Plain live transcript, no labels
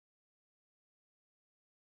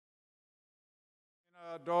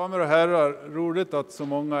Mina damer och herrar, roligt att så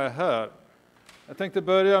många är här. Jag tänkte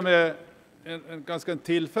börja med en ganska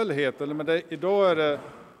tillfällighet. Idag är det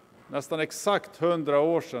nästan exakt 100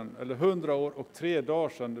 år sedan, eller 100 år och 3 dagar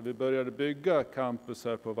sedan vi började bygga campus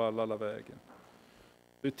här på Vallallavägen.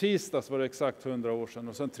 I tisdags var det exakt 100 år sedan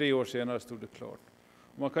och sen 3 år senare stod det klart.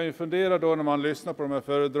 Man kan ju fundera då när man lyssnar på de här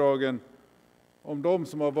föredragen om de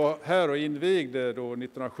som var här och invigde då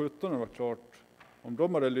 1917 var klart, om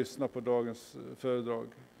de hade lyssnat på dagens föredrag,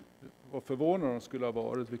 vad förvånade de skulle ha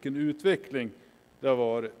varit, vilken utveckling det har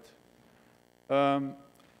varit.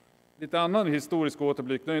 Lite annan historisk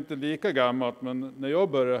återblick, det är inte lika gammalt, men när jag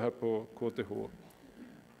började här på KTH,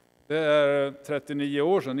 det är 39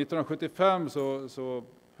 år sedan, 1975 så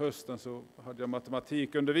hösten så hade jag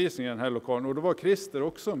matematikundervisning i den här lokalen och då var Christer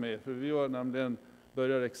också med, för vi var nämligen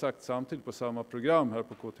började exakt samtidigt på samma program här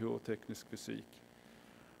på KTH teknisk fysik.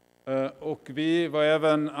 Och vi var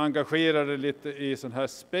även engagerade lite i sån här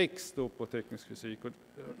spex då på teknisk fysik. Och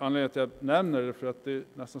anledningen till att jag nämner det för att det är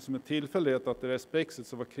nästan som en tillfällighet att det där spexet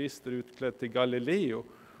så var Christer utklädd till Galileo.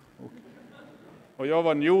 Och jag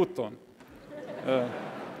var Newton.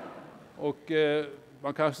 Och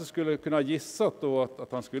man kanske skulle kunna gissa då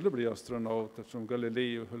att han skulle bli astronaut eftersom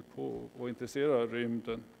Galileo höll på och intresserade av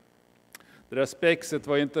rymden. Det där spexet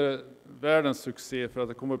var inte världens succé för att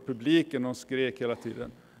det kom upp publiken och skrek hela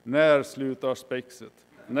tiden. När slutar spexet?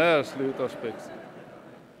 När slutar spexet?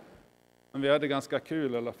 Men vi hade ganska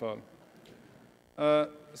kul i alla fall.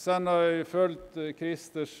 Sen har jag ju följt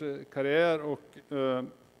Christers karriär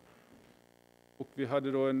och vi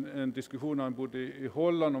hade då en diskussion när han bodde i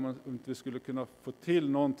Holland om att vi skulle kunna få till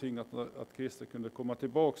någonting att Christer kunde komma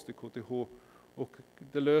tillbaka till KTH. Och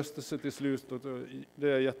det löste sig till slut och det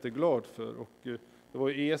är jag jätteglad för. Och det var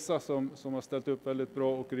ESA som har ställt upp väldigt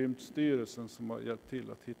bra och Rymdstyrelsen som har hjälpt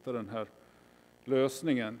till att hitta den här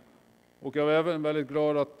lösningen. Och jag var även väldigt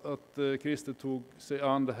glad att Christer tog sig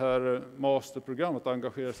an det här masterprogrammet, att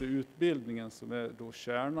engagera sig i utbildningen som är då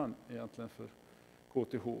kärnan egentligen för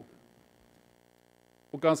KTH.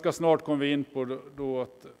 Och ganska snart kom vi in på då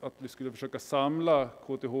att vi skulle försöka samla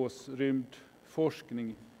KTHs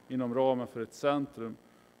rymdforskning inom ramen för ett centrum.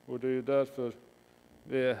 Och det är ju därför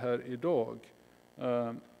vi är här idag.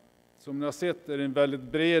 Som ni har sett är det en väldigt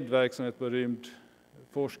bred verksamhet på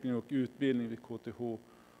rymdforskning och utbildning vid KTH.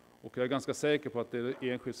 Och jag är ganska säker på att det är det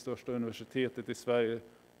enskilt största universitetet i Sverige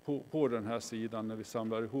på den här sidan när vi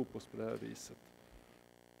samlar ihop oss på det här viset.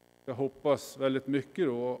 Jag hoppas väldigt mycket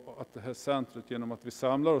då att det här centret genom att vi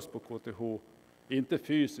samlar oss på KTH, inte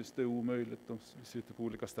fysiskt, det är omöjligt, vi sitter på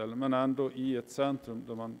olika ställen, men ändå i ett centrum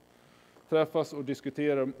där man träffas och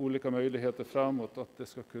diskuterar olika möjligheter framåt, att det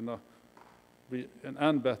ska kunna bli en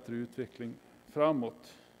än bättre utveckling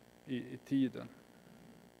framåt i tiden.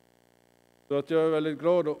 Så att jag är väldigt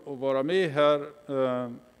glad att vara med här.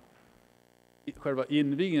 Själva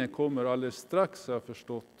invigningen kommer alldeles strax, har jag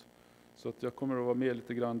förstått. Så att jag kommer att vara med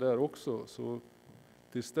lite grann där också. Så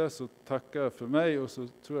tills dess så tackar jag för mig och så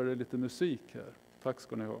tror jag det är lite musik här. Tack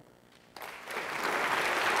ska ni ha.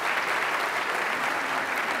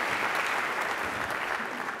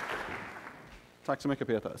 Tack så mycket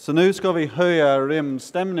Peter. Så nu ska vi höja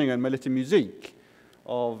rymdstämningen med lite musik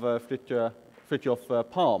av Fritjof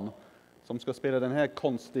Palm som ska spela den här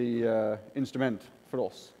konstiga instrument för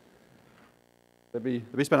oss. Det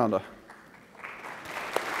blir spännande.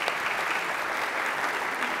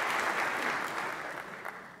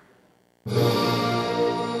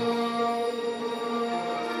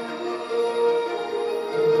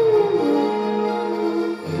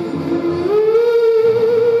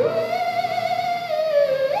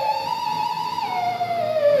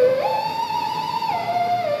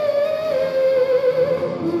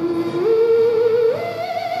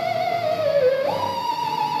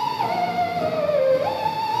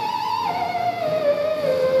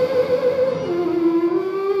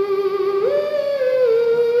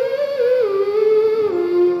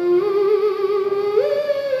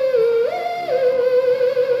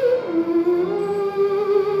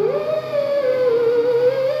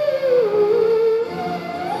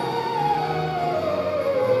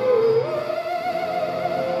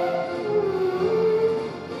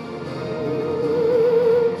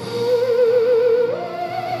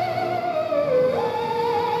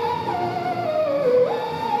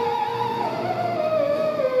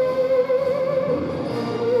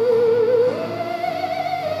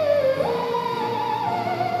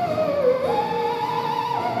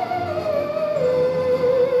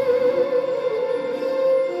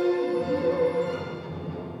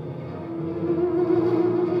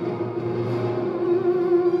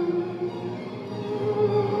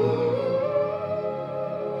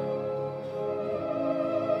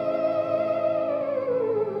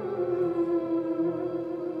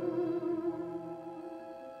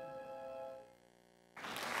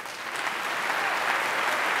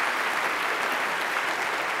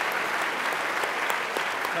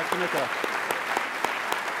 Tack så mycket.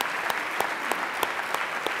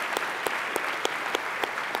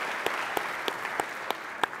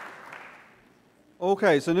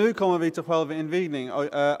 Okay, so nu kommer vi till själva invigning.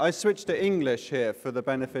 I switched to English here for the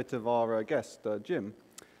benefit of our guest, Jim.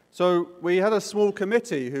 So we had a small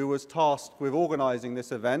committee who was tasked with organizing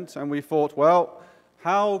this event, and we thought, well,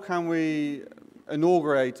 how can we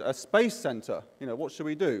inaugurate a space center? You know, what should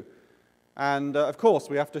we do? And of course,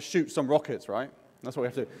 we have to shoot some rockets, right? That's what we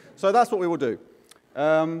have to do. So that's what we will do.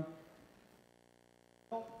 Not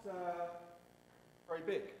very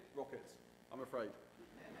big rockets, I'm afraid.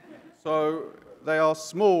 So they are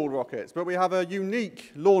small rockets, but we have a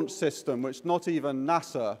unique launch system which not even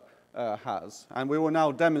NASA has, and we will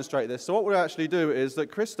now demonstrate this. So what we'll actually do is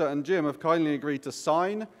that Krista and Jim have kindly agreed to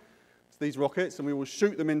sign these rockets, and we will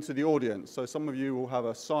shoot them into the audience. So some of you will have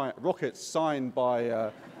a rocket signed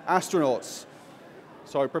by astronauts.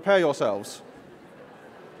 So prepare yourselves.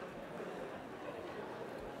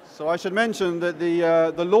 So I should mention that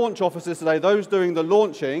the launch officers today, those doing the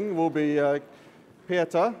launching, will be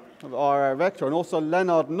Peter, our rector, and also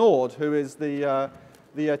Leonard Nord, who is the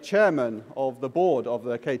chairman of the board of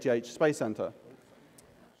the KTH Space Center.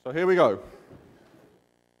 So here we go.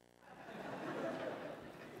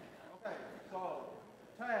 Okay, so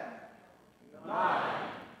 10, 9,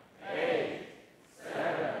 8,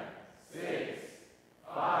 7, 6,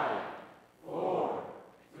 5, 4,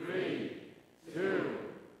 3, 2,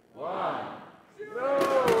 1. No,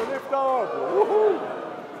 lift off!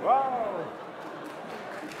 Woohoo! Wow!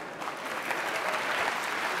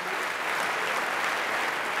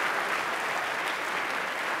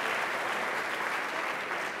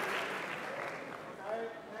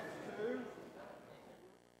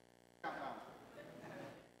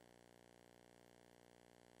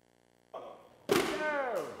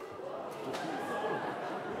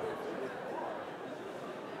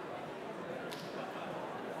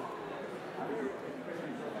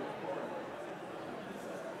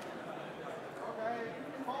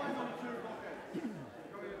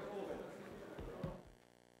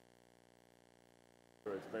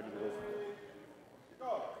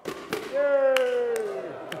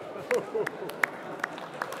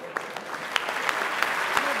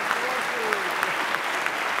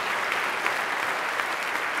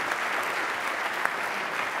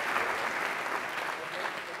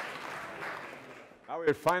 Now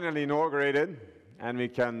we're finally inaugurated, and we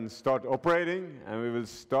can start operating, and we will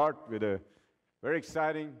start with a very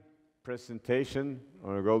exciting presentation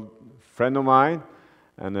on a good friend of mine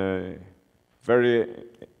and a very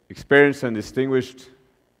experienced and distinguished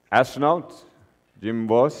astronaut, Jim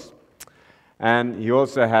Voss. And he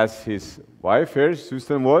also has his wife here,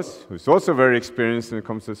 Susan Voss, who's also very experienced when it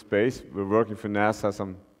comes to space. We're working for NASA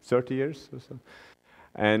some 30 years or so.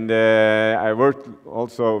 And I worked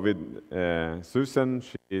also with Susan.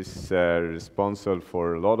 She is responsible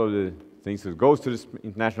for a lot of the things that goes to the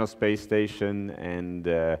International Space Station and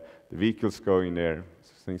the vehicles going there,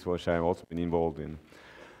 things which I've also been involved in.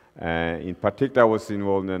 In particular, I was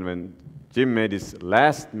involved in when Jim made his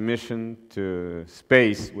last mission to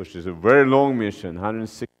space, which is a very long mission,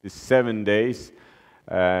 167 days,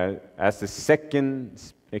 as the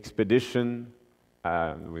second expedition,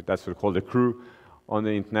 that's what we call the crew, on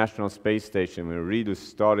the International Space Station. We're really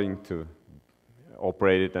starting to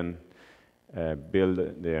operate it and build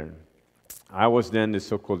there. I was then the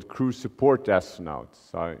so-called crew support astronaut,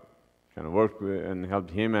 so I kind of worked with and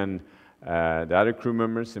helped him and the other crew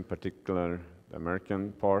members, in particular the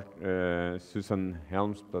American part, Susan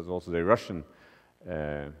Helms, but also the Russian.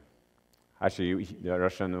 Actually, the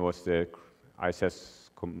Russian was the ISS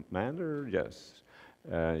commander, yes,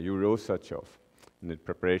 Yuri Osachov, in the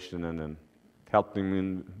preparation and then helped him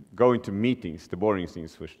in going to meetings, the boring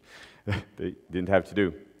things which they didn't have to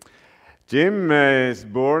do. Jim is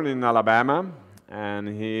born in Alabama, and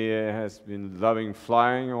he has been loving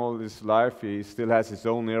flying all his life. He still has his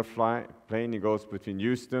own airplane. He goes between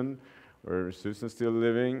Houston, where Susan's still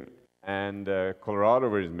living, and Colorado,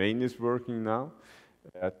 where his main is working now,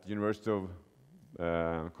 at the University of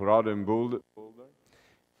Colorado in Boulder.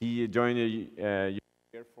 He joined the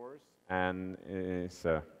Air Force and is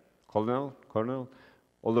a colonel,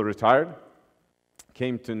 although retired.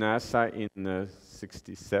 Came to NASA in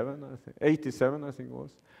 87, I think, 87, I think it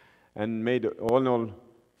was, and made all in all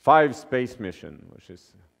 5 space missions, which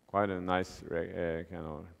is quite a nice kind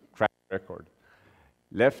of track record.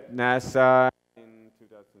 Left NASA in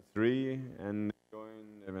 2003 and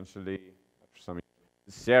joined eventually after some years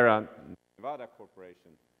the Sierra Nevada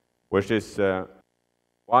Corporation, which is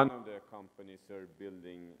one of the companies that are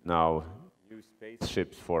building now new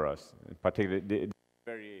spaceships for us. In particular, the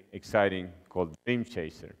very exciting called Dream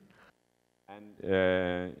Chaser.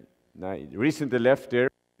 And now recently left there,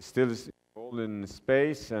 still involved in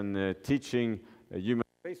space and teaching a human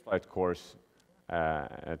spaceflight course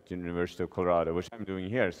at the University of Colorado, which I'm doing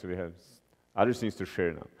here, so we have other things to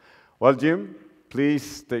share now. Well, Jim,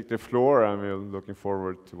 please take the floor, and we're looking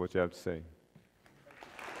forward to what you have to say.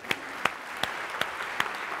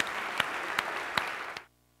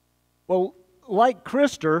 Well, like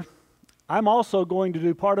Christer, I'm also going to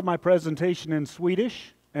do part of my presentation in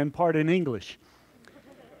Swedish and part in English.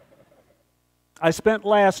 I spent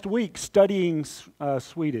last week studying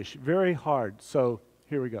Swedish very hard, so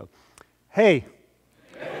here we go. Hey.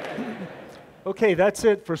 Okay, that's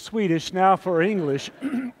it for Swedish. Now for English.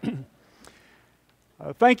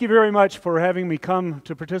 Thank you very much for having me come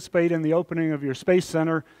to participate in the opening of your Space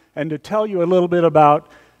Center and to tell you a little bit about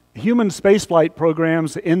human spaceflight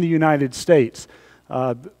programs in the United States.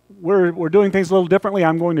 We're doing things a little differently.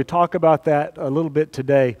 I'm going to talk about that a little bit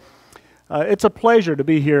today. It's a pleasure to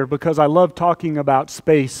be here because I love talking about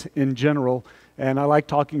space in general, and I like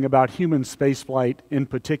talking about human spaceflight in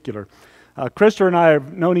particular. Christer and I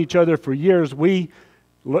have known each other for years. We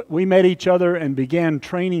met each other and began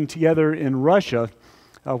training together in Russia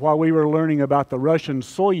while we were learning about the Russian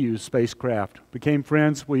Soyuz spacecraft. Became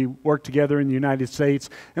friends. We worked together in the United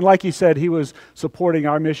States. And like he said, he was supporting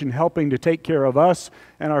our mission, helping to take care of us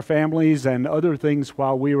and our families and other things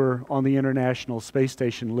while we were on the International Space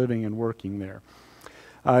Station living and working there.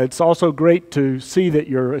 It's also great to see that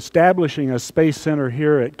you're establishing a space center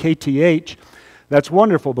here at KTH. That's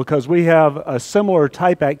wonderful because we have a similar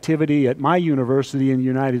type activity at my university in the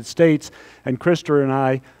United States, and Christer and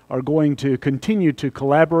I are going to continue to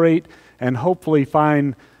collaborate and hopefully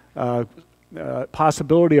find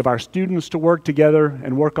possibility of our students to work together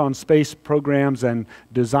and work on space programs and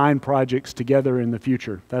design projects together in the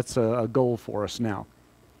future. That's a goal for us now.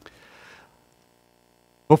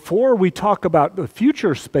 Before we talk about the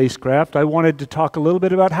future spacecraft, I wanted to talk a little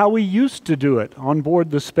bit about how we used to do it on board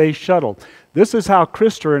the space shuttle. This is how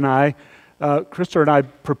Christer and I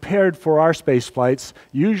prepared for our space flights.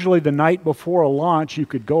 Usually the night before a launch, you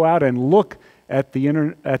could go out and look at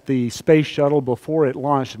the space shuttle before it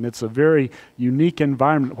launched, and it's a very unique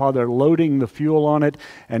environment while they're loading the fuel on it,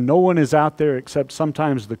 and no one is out there except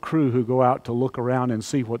sometimes the crew who go out to look around and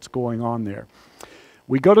see what's going on there.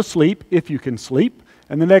 We go to sleep, if you can sleep,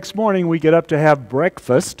 and the next morning we get up to have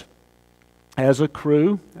breakfast as a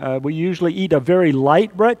crew. We usually eat a very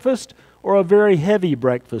light breakfast or a very heavy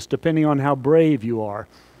breakfast, depending on how brave you are.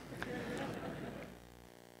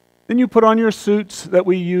 Then you put on your suits that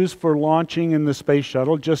we use for launching in the space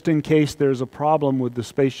shuttle, just in case there's a problem with the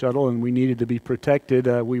space shuttle and we needed to be protected.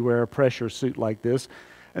 We wear a pressure suit like this.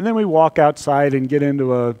 And then we walk outside and get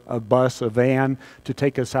into a bus, a van, to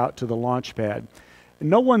take us out to the launch pad. And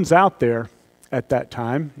no one's out there at that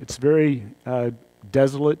time. It's very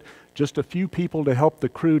desolate. Just a few people to help the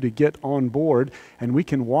crew to get on board, and we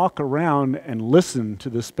can walk around and listen to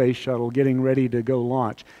the space shuttle getting ready to go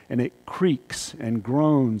launch. And it creaks and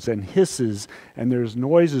groans and hisses, and there's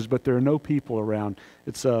noises, but there are no people around.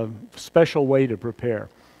 It's a special way to prepare.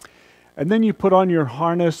 And then you put on your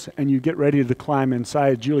harness and you get ready to climb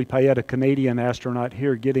inside. Julie Payette, a Canadian astronaut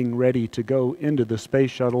here, getting ready to go into the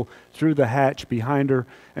space shuttle through the hatch behind her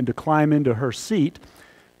and to climb into her seat,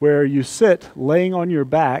 where you sit laying on your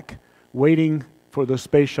back waiting for the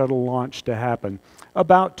space shuttle launch to happen.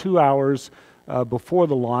 About 2 hours before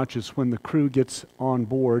the launch is when the crew gets on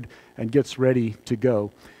board and gets ready to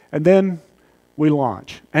go. And then we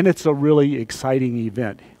launch, and it's a really exciting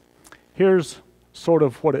event. Here's sort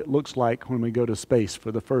of what it looks like when we go to space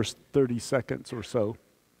for the first 30 seconds or so.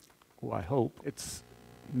 Oh, I hope.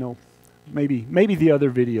 Maybe the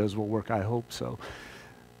other videos will work, I hope so.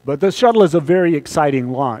 But the shuttle is a very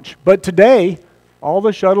exciting launch. But today, all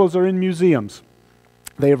the shuttles are in museums.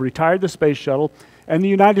 They have retired the space shuttle, and the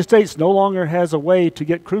United States no longer has a way to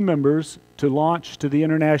get crew members to launch to the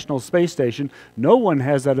International Space Station. No one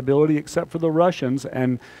has that ability except for the Russians,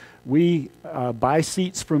 and we buy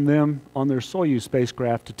seats from them on their Soyuz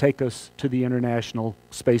spacecraft to take us to the International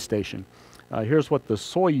Space Station. Here's what the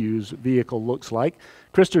Soyuz vehicle looks like.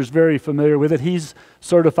 Christer's very familiar with it. He's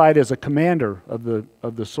certified as a commander of the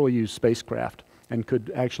Soyuz spacecraft and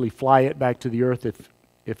could actually fly it back to the Earth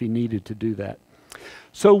if he needed to do that.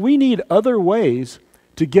 So we need other ways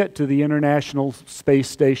to get to the International Space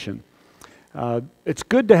Station. It's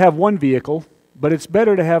good to have one vehicle, but it's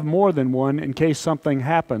better to have more than one in case something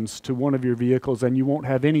happens to one of your vehicles and you won't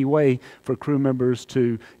have any way for crew members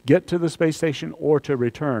to get to the space station or to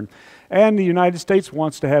return. And the United States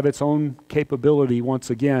wants to have its own capability once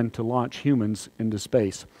again to launch humans into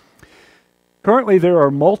space. Currently, there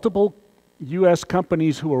are multiple U.S.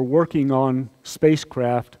 companies who are working on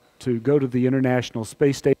spacecraft to go to the International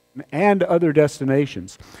Space Station and other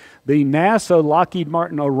destinations. The NASA Lockheed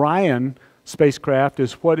Martin Orion spacecraft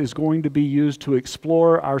is what is going to be used to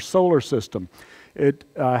explore our solar system. It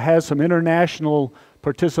has some international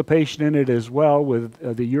participation in it as well,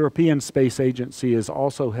 with the European Space Agency is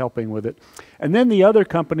also helping with it. And then the other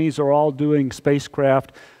companies are all doing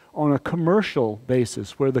spacecraft on a commercial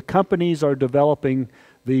basis, where the companies are developing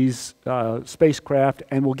these spacecraft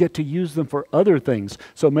and will get to use them for other things.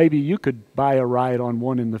 So maybe you could buy a ride on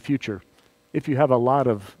one in the future if you have a lot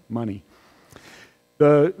of money.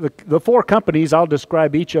 The four companies, I'll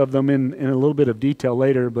describe each of them in a little bit of detail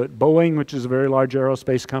later, but Boeing, which is a very large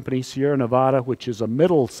aerospace company, Sierra Nevada, which is a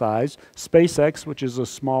middle size, SpaceX, which is a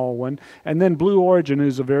small one, and then Blue Origin,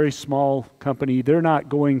 who's a very small company. They're not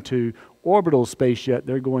going to orbital space yet,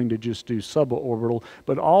 they're going to just do suborbital,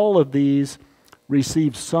 but all of these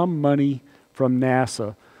receive some money from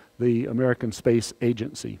NASA, the American Space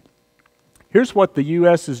Agency. Here's what the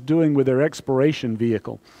U.S. is doing with their exploration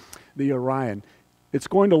vehicle, the Orion. It's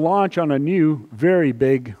going to launch on a new, very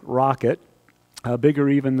big rocket, bigger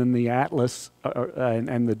even than the Atlas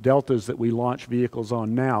and the Deltas that we launch vehicles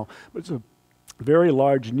on now. It's a very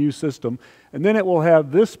large new system. And then it will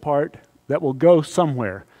have this part that will go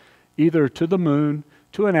somewhere, either to the moon,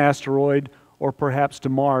 to an asteroid, or perhaps to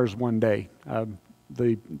Mars one day.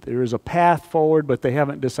 There is a path forward, but they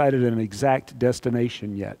haven't decided an exact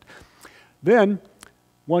destination yet. Then,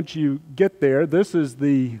 once you get there, this is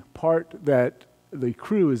the part that the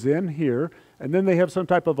crew is in here, and then they have some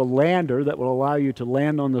type of a lander that will allow you to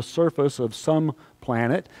land on the surface of some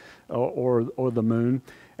planet or the moon,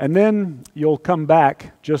 and then you'll come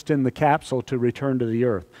back just in the capsule to return to the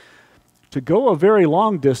Earth. To go a very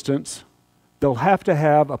long distance, they'll have to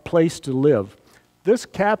have a place to live. This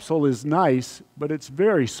capsule is nice, but it's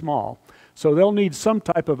very small, so they'll need some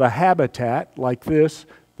type of a habitat like this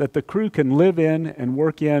that the crew can live in and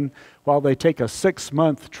work in while they take a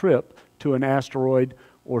 6-month trip to an asteroid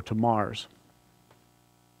or to Mars.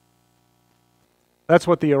 That's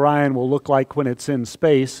what the Orion will look like when it's in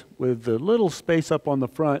space, with the little space up on the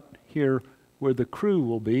front here where the crew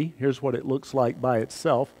will be. Here's what it looks like by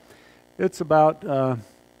itself. It's about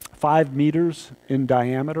 5 meters in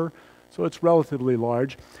diameter, so it's relatively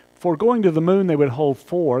large. For going to the moon, they would hold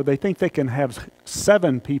 4. They think they can have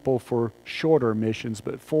 7 people for shorter missions,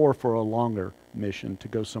 but 4 for a longer mission to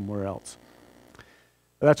go somewhere else.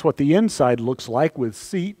 That's what the inside looks like, with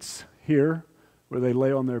seats here where they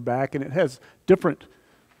lay on their back, and it has different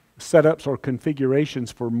setups or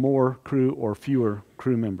configurations for more crew or fewer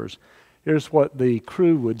crew members. Here's what the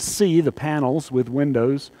crew would see, the panels with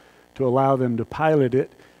windows to allow them to pilot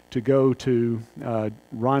it to go to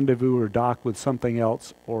rendezvous or dock with something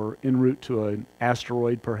else, or en route to an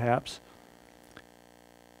asteroid perhaps.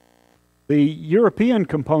 The European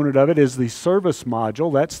component of it is the service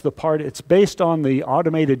module. That's the part, it's based on the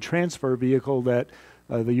automated transfer vehicle that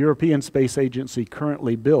the European Space Agency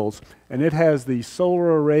currently builds. And it has the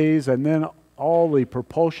solar arrays and then all the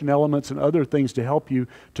propulsion elements and other things to help you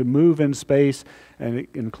to move in space, and it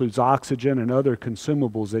includes oxygen and other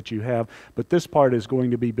consumables that you have. But this part is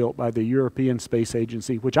going to be built by the European Space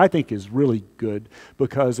Agency, which I think is really good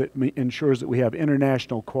because it ensures that we have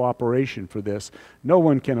international cooperation for this. No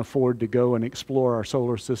one can afford to go and explore our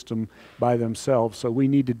solar system by themselves, so we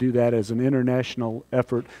need to do that as an international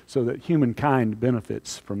effort so that humankind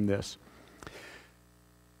benefits from this.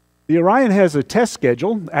 The Orion has a test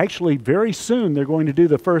schedule. Actually, very soon they're going to do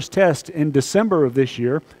the first test in December of this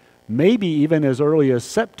year, maybe even as early as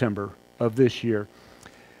September of this year.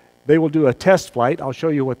 They will do a test flight. I'll show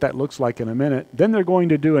you what that looks like in a minute. Then they're going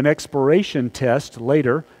to do an exploration test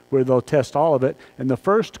later, where they'll test all of it, and the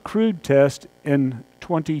first crewed test in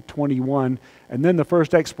 2021, and then the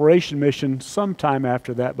first exploration mission sometime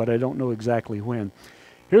after that, but I don't know exactly when.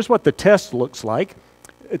 Here's what the test looks like.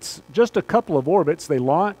 It's just a couple of orbits. They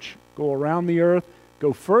launch, go around the Earth,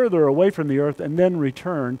 go further away from the Earth, and then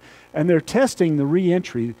return. And they're testing the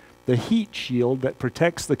re-entry, the heat shield that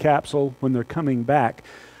protects the capsule when they're coming back.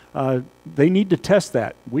 They need to test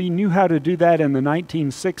that. We knew how to do that in the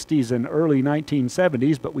 1960s and early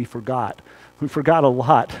 1970s, but we forgot. We forgot a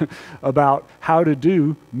lot about how to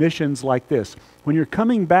do missions like this. When you're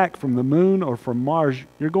coming back from the moon or from Mars,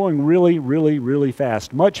 you're going really, really, really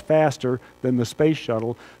fast, much faster than the space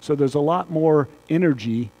shuttle. So there's a lot more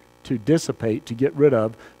energy to dissipate, to get rid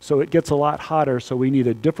of. So it gets a lot hotter, so we need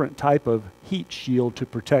a different type of heat shield to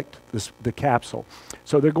protect the capsule.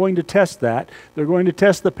 So they're going to test that. They're going to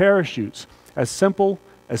test the parachutes. As simple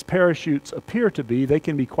as parachutes appear to be, they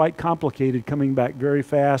can be quite complicated, coming back very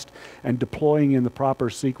fast and deploying in the proper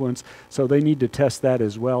sequence. So they need to test that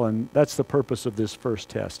as well, and that's the purpose of this first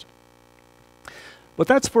test. But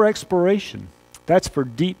that's for exploration. That's for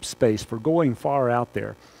deep space, for going far out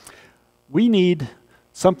there. We need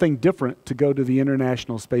something different to go to the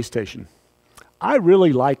International Space Station. I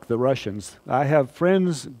really like the Russians. I have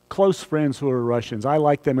friends, close friends who are Russians. I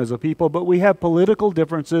like them as a people, but we have political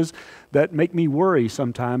differences that make me worry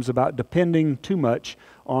sometimes about depending too much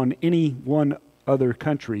on any one other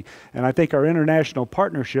country. And I think our international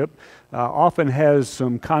partnership often has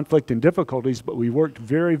some conflict and difficulties, but we worked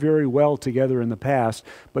very, very well together in the past.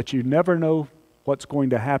 But you never know what's going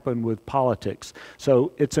to happen with politics.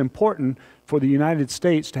 So it's important for the United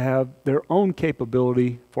States to have their own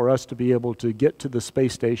capability for us to be able to get to the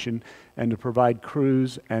space station and to provide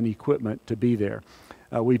crews and equipment to be there.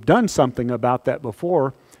 We've done something about that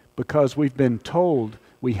before because we've been told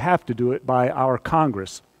we have to do it by our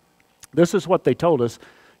Congress. This is what they told us: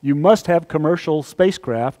 you must have commercial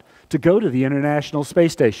spacecraft to go to the International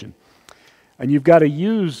Space Station. And you've got to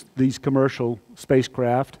use these commercial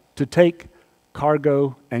spacecraft to take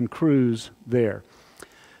cargo and crews there.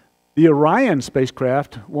 The Orion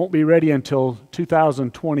spacecraft won't be ready until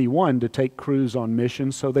 2021 to take crews on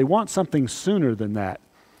missions, so they want something sooner than that.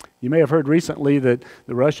 You may have heard recently that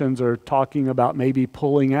the Russians are talking about maybe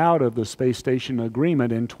pulling out of the space station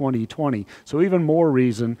agreement in 2020. So even more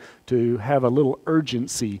reason to have a little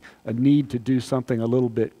urgency, a need to do something a little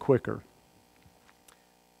bit quicker.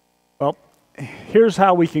 Well, here's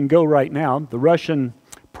how we can go right now. The Russian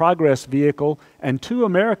Progress vehicle and 2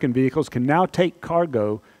 American vehicles can now take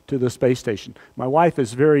cargo to the space station. My wife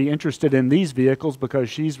is very interested in these vehicles because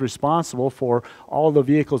she's responsible for all the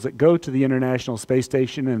vehicles that go to the International Space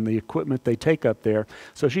Station and the equipment they take up there.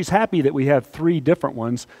 So she's happy that we have 3 different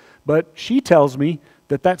ones, but she tells me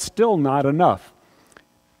that that's still not enough.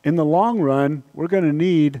 In the long run, we're going to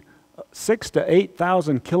need 6,000 to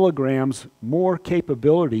 8,000 kilograms more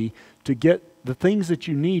capability to get the things that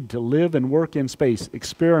you need to live and work in space: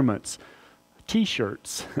 experiments,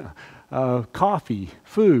 t-shirts, coffee,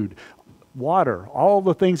 food, water, all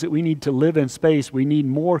the things that we need to live in space. We need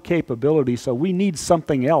more capability, so we need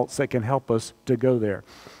something else that can help us to go there.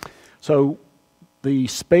 So the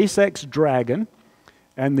SpaceX Dragon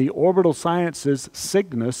and the Orbital Sciences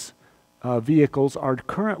Cygnus vehicles are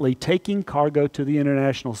currently taking cargo to the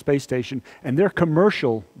International Space Station, and they're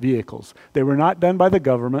commercial vehicles. They were not done by the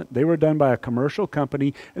government. They were done by a commercial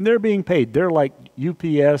company, and they're being paid. They're like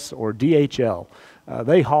UPS or DHL.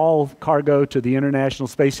 They haul cargo to the International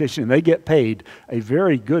Space Station, and they get paid a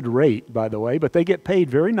very good rate, by the way, but they get paid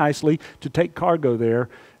very nicely to take cargo there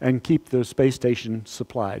and keep the space station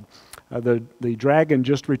supplied. The Dragon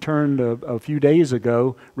just returned a few days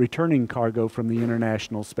ago, returning cargo from the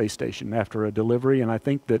International Space Station after a delivery, and I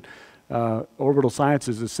think that Orbital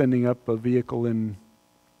Sciences is sending up a vehicle in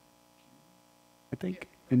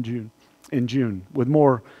June, with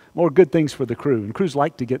more good things for the crew. And crews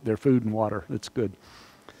like to get their food and water. It's good.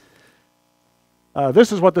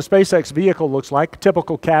 This is what the SpaceX vehicle looks like.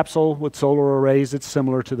 Typical capsule with solar arrays. It's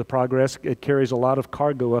similar to the Progress. It carries a lot of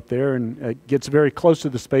cargo up there, and it gets very close to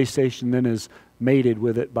the space station, then is mated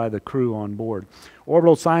with it by the crew on board.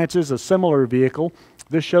 Orbital Sciences, a similar vehicle.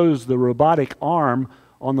 This shows the robotic arm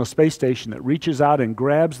on the space station that reaches out and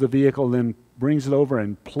grabs the vehicle, then brings it over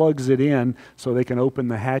and plugs it in so they can open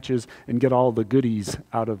the hatches and get all the goodies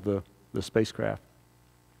out of the spacecraft.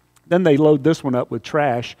 Then they load this one up with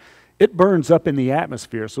trash. It burns up in the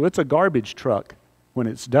atmosphere, so it's a garbage truck when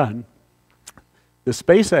it's done. The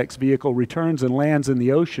SpaceX vehicle returns and lands in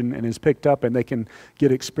the ocean and is picked up, and they can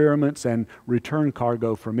get experiments and return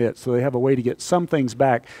cargo from it. So they have a way to get some things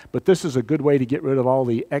back, but this is a good way to get rid of all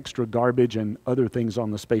the extra garbage and other things on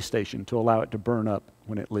the space station to allow it to burn up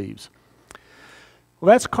when it leaves.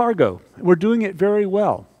 Well, that's cargo. We're doing it very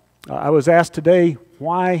well. I was asked today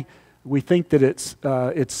why we think that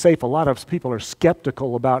it's safe. A lot of people are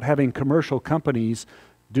skeptical about having commercial companies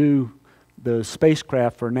do the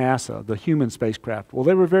spacecraft for NASA, the human spacecraft. Well,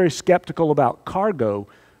 they were very skeptical about cargo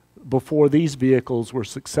before these vehicles were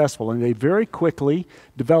successful, and they very quickly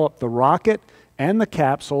developed the rocket and the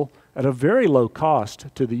capsule at a very low cost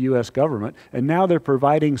to the U.S. government, and now they're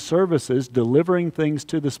providing services, delivering things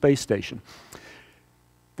to the space station.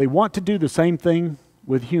 They want to do the same thing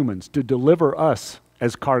with humans, to deliver us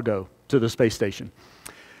as cargo to the space station.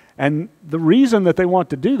 And the reason that they want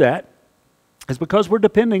to do that is because we're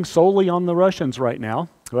depending solely on the Russians right now.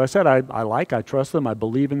 who I said I trust them, I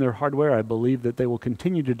believe in their hardware, I believe that they will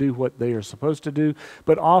continue to do what they are supposed to do,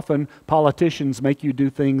 but often politicians make you do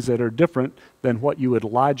things that are different than what you would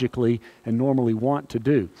logically and normally want to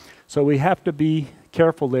do. So we have to be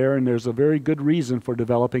careful there, and there's a very good reason for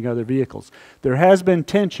developing other vehicles. There has been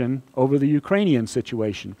tension over the Ukrainian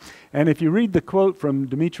situation, and if you read the quote from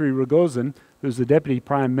Dmitry Rogozin, who's the Deputy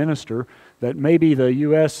Prime Minister, that maybe the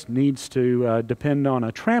U.S. needs to depend on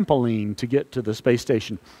a trampoline to get to the space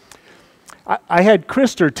station. I had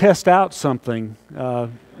Krister test out something.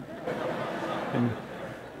 And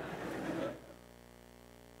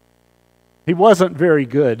he wasn't very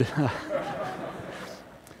good.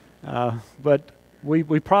 But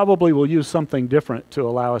we probably will use something different to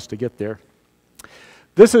allow us to get there.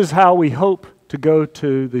 This is how we hope to go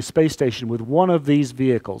to the space station, with one of these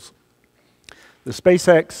vehicles. The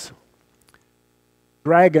SpaceX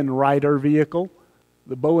Dragon Rider vehicle,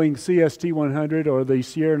 the Boeing CST-100, or the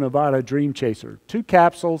Sierra Nevada Dream Chaser. 2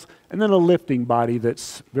 capsules and then a lifting body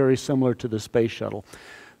that's very similar to the space shuttle.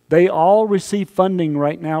 They all receive funding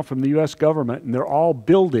right now from the U.S. government, and they're all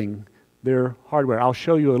building their hardware. I'll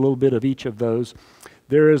show you a little bit of each of those.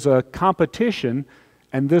 There is a competition,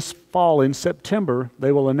 and this fall in September,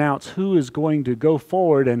 they will announce who is going to go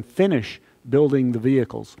forward and finish building the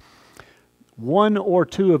vehicles. 1 or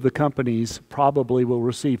 2 of the companies probably will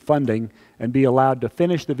receive funding and be allowed to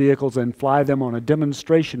finish the vehicles and fly them on a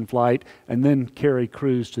demonstration flight and then carry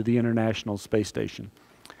crews to the International Space Station.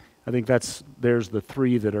 I think there's the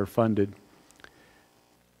 3 that are funded.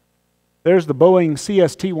 There's the Boeing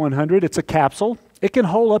CST-100. It's a capsule. It can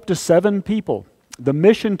hold up to 7 people. The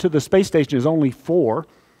mission to the space station is only 4,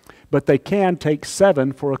 but they can take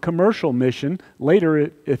 7 for a commercial mission later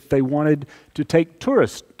if they wanted to take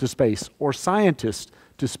tourists to space or scientists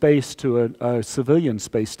to space to a civilian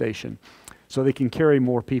space station, so they can carry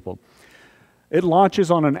more people. It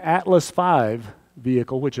launches on an Atlas V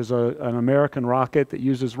vehicle, which is an American rocket that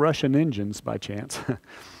uses Russian engines by chance.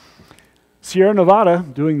 Sierra Nevada,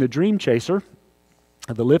 doing the Dream Chaser,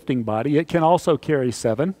 the lifting body, it can also carry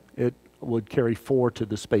 7. It would carry 4 to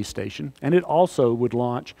the space station, and it also would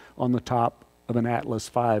launch on the top of an Atlas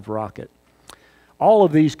V rocket. All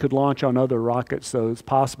of these could launch on other rockets, so it's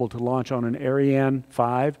possible to launch on an Ariane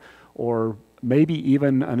 5 or maybe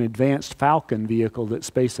even an advanced Falcon vehicle that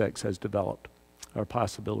SpaceX has developed, are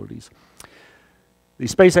possibilities. The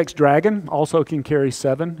SpaceX Dragon also can carry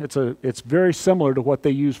 7. It's very similar to what they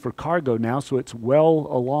use for cargo now, so it's well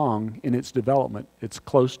along in its development. It's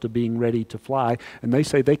close to being ready to fly, and they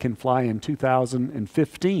say they can fly in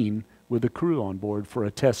 2015 with a crew on board for a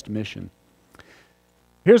test mission.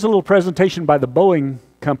 Here's a little presentation by the Boeing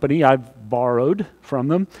company I've borrowed from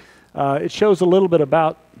them. It shows a little bit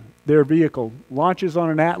about their vehicle. Launches on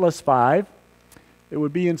an Atlas V. It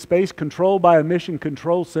would be in space, controlled by a mission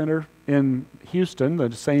control center in Houston,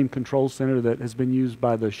 the same control center that has been used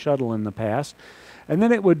by the shuttle in the past. And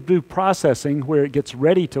then it would do processing where it gets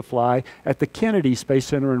ready to fly at the Kennedy Space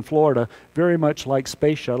Center in Florida, very much like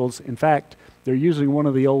space shuttles. In fact, they're using one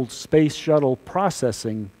of the old space shuttle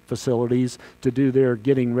processing facilities to do their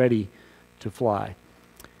getting ready to fly.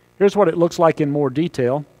 Here's what it looks like in more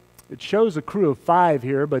detail. It shows a crew of 5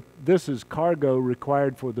 here, but this is cargo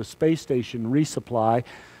required for the space station resupply,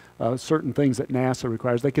 certain things that NASA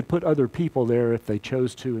requires. They could put other people there if they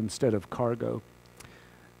chose to instead of cargo.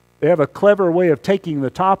 They have a clever way of taking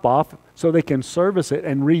the top off so they can service it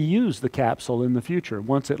and reuse the capsule in the future.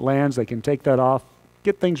 Once it lands, they can take that off,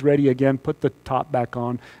 get things ready again, put the top back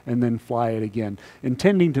on, and then fly it again,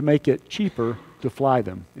 intending to make it cheaper to fly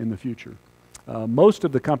them in the future. Most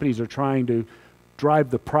of the companies are trying to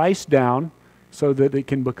drive the price down so that it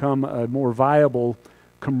can become a more viable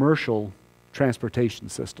commercial transportation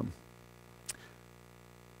system.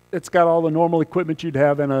 It's got all the normal equipment you'd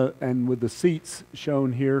have and with the seats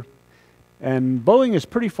shown here. And Boeing is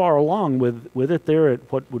pretty far along with it. They're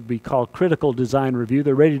at what would be called critical design review.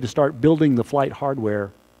 They're ready to start building the flight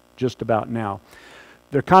hardware just about now.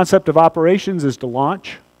 Their concept of operations is to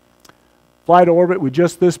launch, fly to orbit with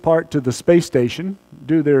just this part to the space station,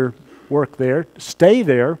 do their work there, stay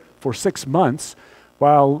there for 6 months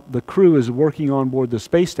while the crew is working on board the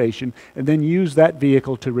space station, and then use that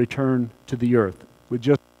vehicle to return to the Earth with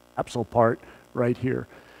just the capsule part right here.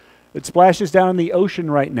 It splashes down in the ocean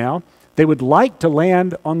right now. They would like to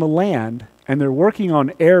land on the land, and they're working on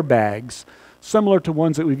airbags similar to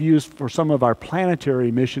ones that we've used for some of our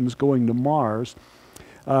planetary missions going to Mars.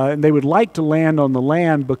 And they would like to land on the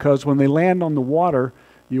land because when they land on the water,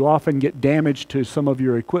 you often get damage to some of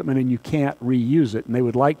your equipment and you can't reuse it, and they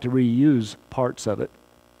would like to reuse parts of it.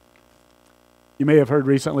 You may have heard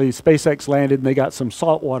recently SpaceX landed and they got some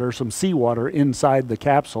salt water, some seawater inside the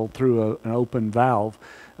capsule through an open valve.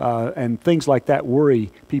 And things like that worry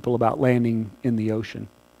people about landing in the ocean.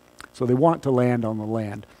 So they want to land on the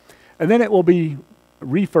land. And then it will be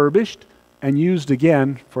refurbished and used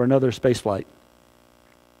again for another spaceflight.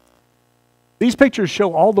 These pictures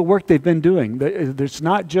show all the work they've been doing. There's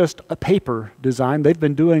not just a paper design. They've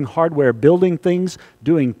been doing hardware, building things,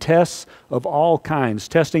 doing tests of all kinds,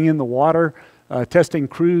 testing in the water, testing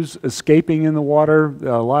crews escaping in the water,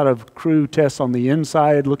 a lot of crew tests on the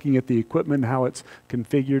inside, looking at the equipment, how it's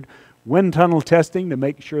configured, wind tunnel testing to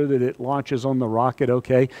make sure that it launches on the rocket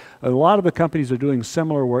okay. A lot of the companies are doing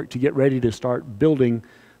similar work to get ready to start building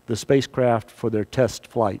the spacecraft for their test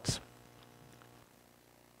flights.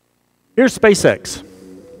 Here's SpaceX.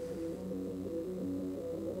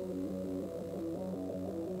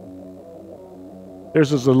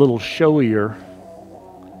 Theirs is a little showier.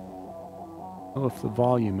 Oh, if the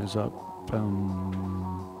volume is up.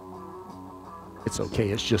 It's okay,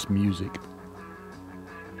 it's just music.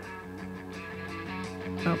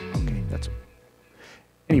 Oh, okay, that's...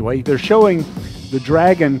 Anyway, they're showing the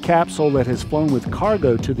Dragon capsule that has flown with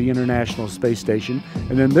cargo to the International Space Station,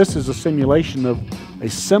 and then this is a simulation of a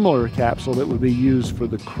similar capsule that would be used for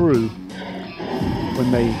the crew when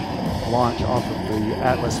they launch off of the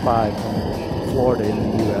Atlas V from Florida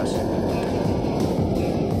in the U.S.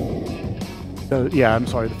 Yeah, I'm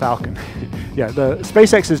sorry, the Falcon. Yeah, the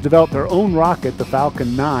SpaceX has developed their own rocket, the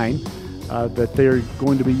Falcon 9, that they're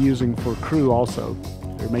going to be using for crew also.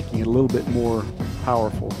 They're making it a little bit more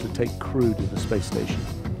powerful to take crew to the space station.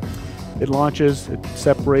 It launches, it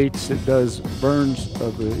separates, it does burns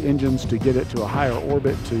of the engines to get it to a higher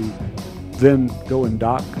orbit to then go and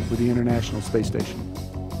dock with the International Space Station.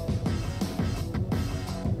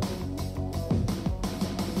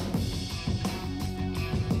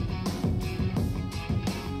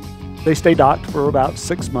 They stay docked for about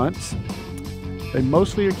 6 months. They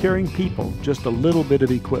mostly are carrying people, just a little bit of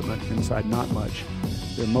equipment inside, not much.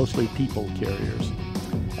 They're mostly people carriers.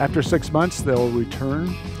 After 6 months, they'll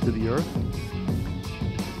return to the Earth.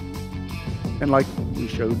 And like we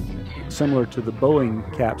showed, similar to the Boeing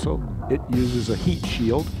capsule, it uses a heat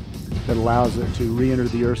shield that allows it to re-enter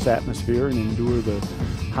the Earth's atmosphere and endure the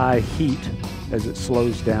high heat as it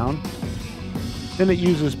slows down. Then it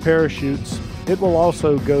uses parachutes. It will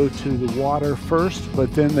also go to the water first,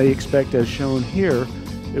 but then they expect, as shown here,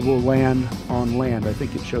 it will land on land. I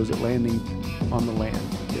think it shows it landing on the land.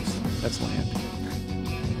 Yes, that's land.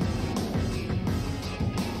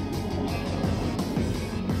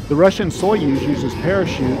 The Russian Soyuz uses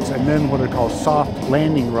parachutes and then what are called soft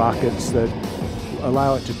landing rockets that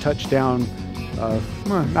allow it to touch down,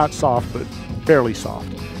 not soft, but fairly soft.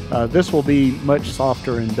 This will be much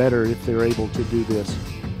softer and better if they're able to do this.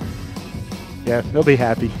 Yeah, they'll be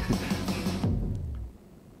happy.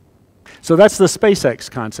 So that's the SpaceX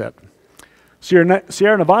concept.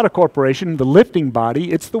 Sierra Nevada Corporation, the lifting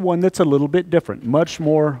body, it's the one that's a little bit different, much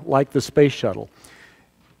more like the space shuttle.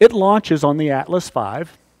 It launches on the Atlas V.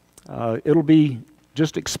 It'll be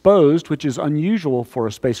just exposed, which is unusual for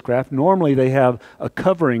a spacecraft. Normally they have a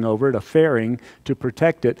covering over it, a fairing, to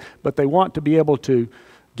protect it, but they want to be able to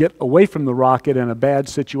get away from the rocket in a bad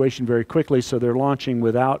situation very quickly, so they're launching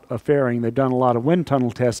without a fairing. They've done a lot of wind tunnel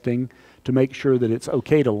testing to make sure that it's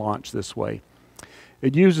okay to launch this way.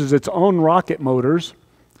 It uses its own rocket motors,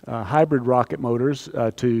 hybrid rocket motors,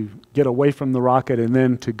 to get away from the rocket and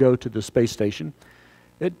then to go to the space station.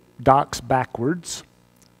 It docks backwards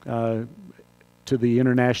to the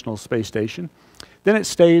International Space Station. Then it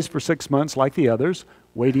stays for 6 months like the others,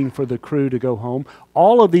 waiting for the crew to go home.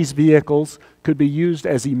 All of these vehicles could be used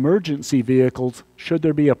as emergency vehicles should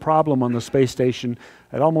there be a problem on the space station.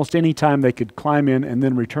 At almost any time they could climb in and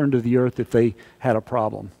then return to the Earth if they had a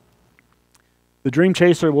problem. The Dream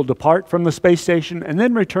Chaser will depart from the space station and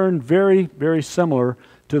then return very, very similar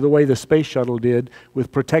to the way the space shuttle did,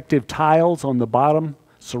 with protective tiles on the bottom,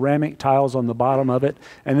 ceramic tiles on the bottom of it,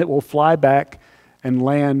 and it will fly back and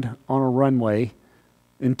land on a runway,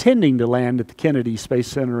 intending to land at the Kennedy Space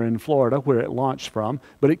Center in Florida, where it launched from,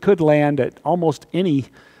 but it could land at almost any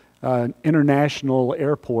international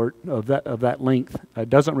airport of that length.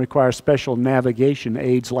 It doesn't require special navigation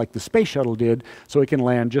aids like the space shuttle did, so it can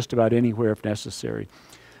land just about anywhere if necessary.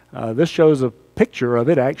 This shows a picture of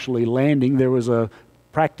it actually landing. There was a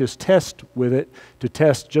practice test with it to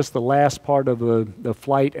test just the last part of the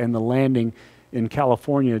flight and the landing in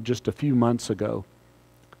California just a few months ago.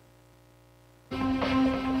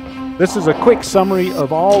 This is a quick summary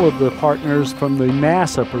of all of the partners from the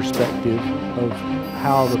NASA perspective of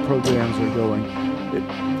how the programs are going.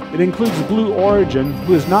 It includes Blue Origin,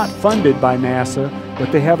 who is not funded by NASA,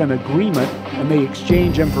 but they have an agreement and they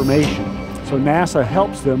exchange information. So NASA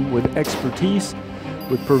helps them with expertise,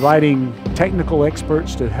 with providing technical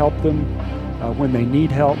experts to help them when they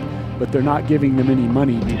need help, but they're not giving them any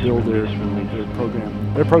money to build their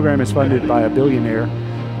program. Their program is funded by a billionaire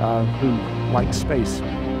who likes space.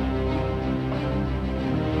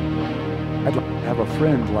 I'd like to have a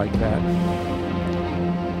friend like that.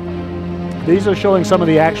 These are showing some of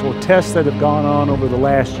the actual tests that have gone on over the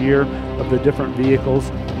last year of the different vehicles.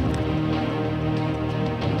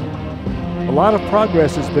 A lot of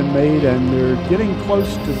progress has been made, and they're getting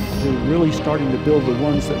close to really starting to build the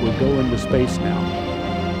ones that would go into space now.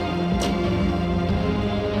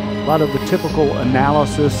 A lot of the typical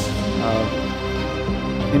analysis,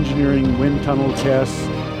 engineering wind tunnel tests,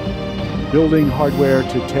 building hardware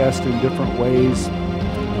to test in different ways. You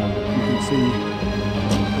can see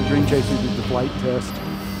Dream Chaser did the flight test.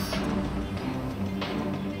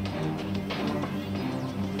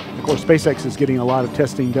 Of course, SpaceX is getting a lot of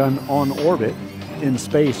testing done on orbit in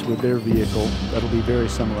space with their vehicle. That'll be very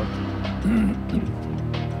similar.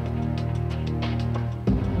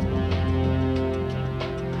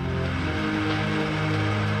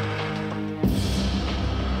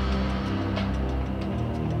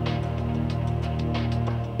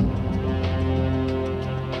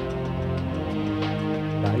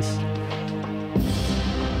 Nice.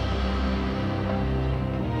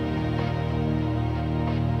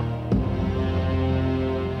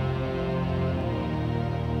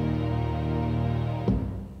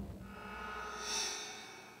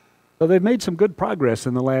 So they've made some good progress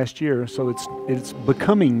in the last year, so it's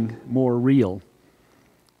becoming more real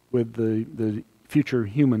with the future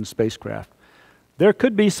human spacecraft. There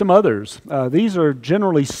could be some others. These are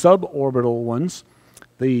generally suborbital ones.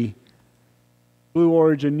 The Blue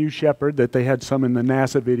Origin New Shepard, that they had some in the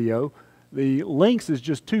NASA video. The Lynx is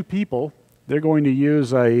just 2 people. They're going to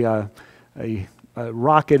use a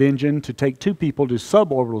rocket engine to take 2 people to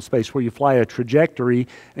suborbital space, where you fly a trajectory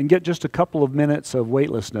and get just a couple of minutes of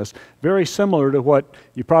weightlessness. Very similar to what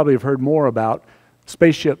you probably have heard more about.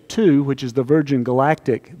 Spaceship 2, which is the Virgin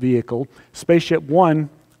Galactic vehicle. Spaceship 1,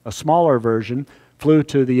 a smaller version, flew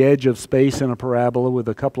to the edge of space in a parabola with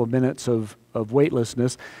a couple of minutes of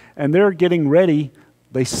weightlessness. And they're getting ready,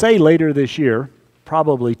 they say later this year,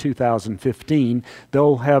 probably 2015,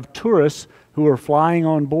 they'll have tourists who are flying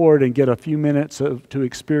on board and get a few minutes to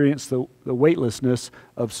experience the weightlessness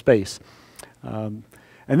of space. And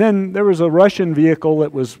then there was a Russian vehicle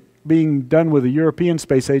that was being done with the European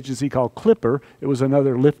Space Agency called Clipper. It was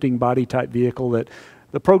another lifting body type vehicle that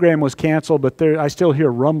the program was canceled, but I still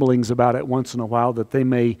hear rumblings about it once in a while that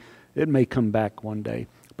it may come back one day.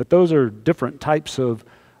 But those are different types of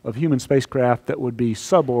human spacecraft that would be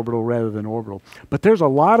suborbital rather than orbital. But there's a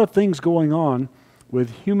lot of things going on with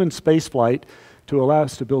human spaceflight to allow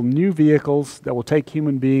us to build new vehicles that will take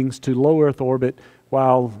human beings to low Earth orbit,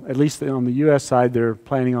 while, at least on the US side, they're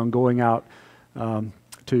planning on going out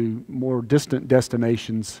to more distant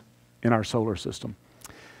destinations in our solar system.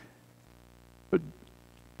 But,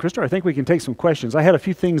 Krista, I think we can take some questions. I had a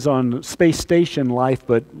few things on space station life,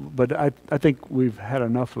 but I think we've had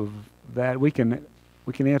enough of that. We can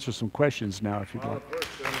answer some questions now if you'd like.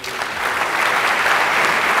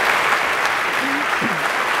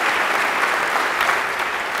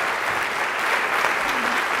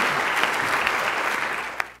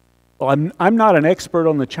 Well, I'm not an expert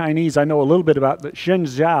on the Chinese. I know a little bit about that.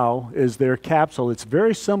 Shenzhou is their capsule. It's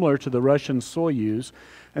very similar to the Russian Soyuz.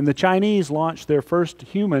 And the Chinese launched their first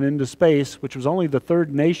human into space, which was only the 3rd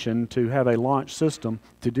nation to have a launch system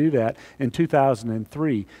to do that, in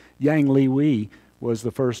 2003. Yang Liwei was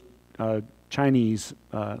the first Chinese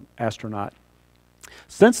astronaut.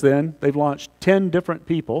 Since then, they've launched 10 different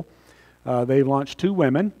people. They've launched 2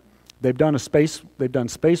 women. They've done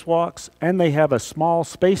spacewalks, and they have a small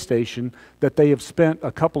space station that they have spent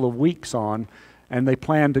a couple of weeks on, and they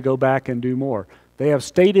plan to go back and do more. They have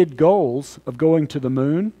stated goals of going to the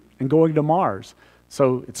moon and going to Mars.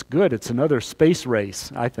 So it's good. It's another space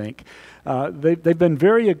race, I think. They've been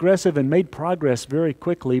very aggressive and made progress very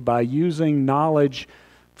quickly by using knowledge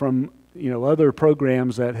from other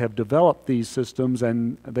programs that have developed these systems,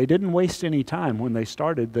 and they didn't waste any time when they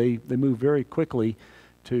started. They moved very quickly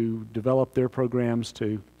to develop their programs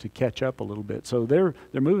to catch up a little bit. So they're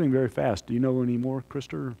moving very fast. Do you know any more,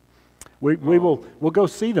 Krister? We'll go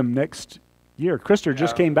see them next year. Krister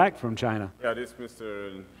just came back from China. Yeah, this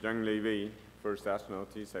Mr. Yang Liwei, first astronaut,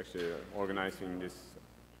 he's actually organizing this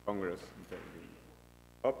congress.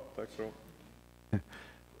 Tack så.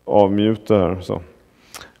 Avmuta här så.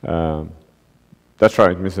 That's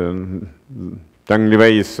right, Mr. Deng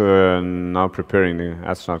Liwei is now preparing the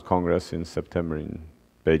astronaut congress in September in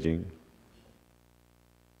Beijing.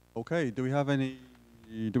 Okay, do we have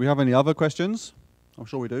any other questions? I'm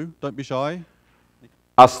sure we do. Don't be shy.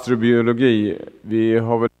 Astrobiologi, vi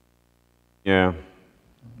har väl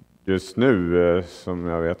just nu som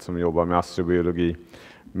jag vet som jobbar med astrobiologi.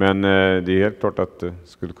 Men det är helt klart att det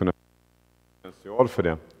skulle kunna finnas potential för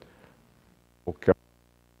det. Och jag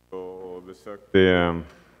besökte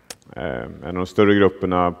en av de större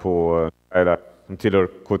grupperna som tillhör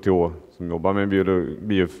KTH som jobbar med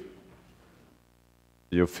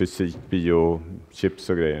biofysik, biochips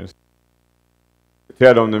och grejer.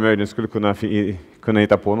 Jag om det möjligen skulle kunna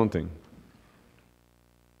hitta på någonting.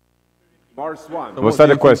 Mars One. Was that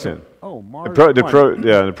a question? Oh, Mars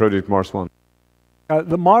the project Mars One.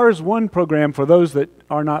 The Mars One program, for those that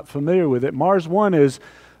are not familiar with it, Mars One is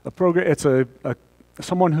a program. It's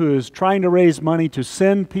someone who is trying to raise money to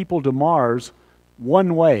send people to Mars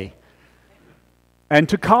one way and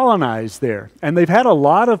to colonize there. And they've had a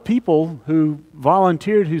lot of people who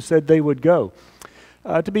volunteered who said they would go.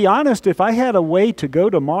 To be honest, if I had a way to go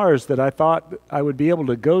to Mars that I thought I would be able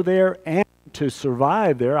to go there and to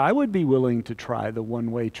survive there, I would be willing to try the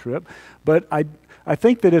one-way trip. But I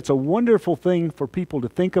think that it's a wonderful thing for people to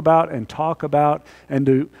think about and talk about and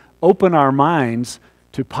to open our minds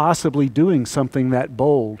to possibly doing something that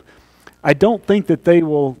bold. I don't think that they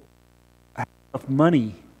will have enough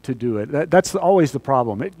money to do it. That's always the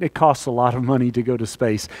problem. It costs a lot of money to go to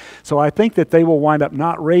space. So I think that they will wind up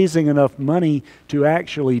not raising enough money to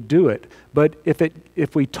actually do it. But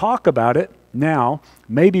if we talk about it now,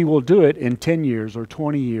 maybe we'll do it in 10 years or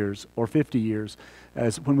 20 years or 50 years,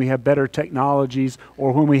 as when we have better technologies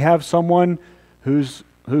or when we have someone who's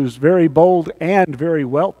very bold and very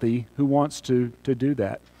wealthy who wants to do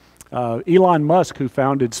that. Elon Musk, who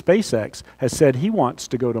founded SpaceX, has said he wants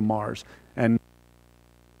to go to Mars. And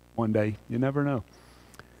one day, you never know.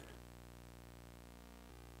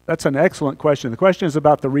 That's an excellent question. The question is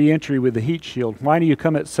about the re-entry with the heat shield. Why do you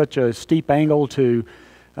come at such a steep angle to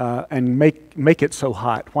and make it so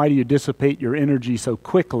hot? Why do you dissipate your energy so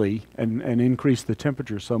quickly and increase the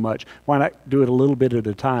temperature so much? Why not do it a little bit at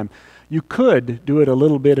a time? You could do it a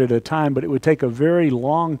little bit at a time, but it would take a very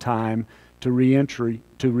long time to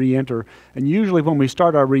re-enter. And usually when we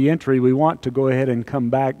start our re-entry, we want to go ahead and come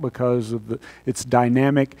back because of it's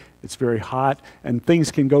dynamic, it's very hot, and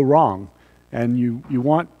things can go wrong. And you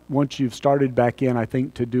want, once you've started back in, I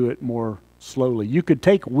think, to do it more slowly. You could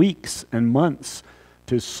take weeks and months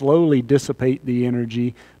to slowly dissipate the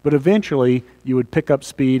energy, but eventually you would pick up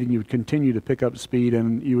speed and you would continue to pick up speed,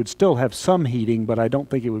 and you would still have some heating, but I don't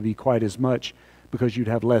think it would be quite as much because you'd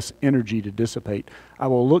have less energy to dissipate. I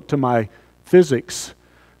will look to my physics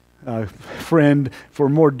friend for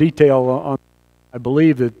more detail on. I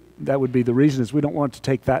believe that would be the reason, is we don't want to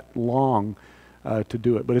take that long to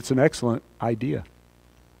do it, but it's an excellent idea.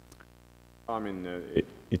 I mean,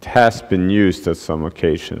 it has been used at some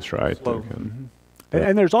occasions, right?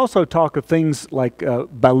 And there's also talk of things like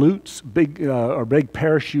balloons, big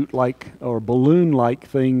parachute-like or balloon-like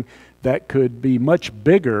thing that could be much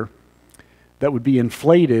bigger, that would be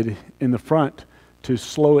inflated in the front to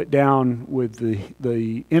slow it down with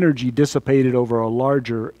the energy dissipated over a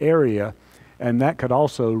larger area, and that could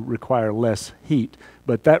also require less heat.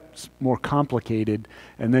 But that's more complicated,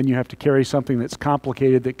 and then you have to carry something that's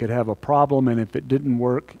complicated that could have a problem, and if it didn't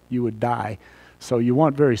work, you would die. So you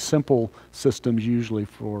want very simple systems usually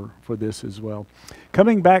for this as well.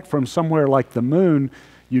 Coming back from somewhere like the moon,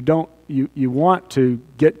 you want to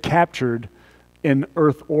get captured in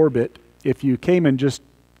Earth orbit. If you came and just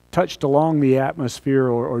touched along the atmosphere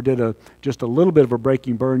or did just a little bit of a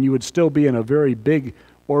braking burn, you would still be in a very big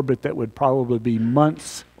orbit that would probably be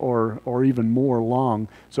months or even more long.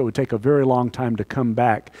 So it would take a very long time to come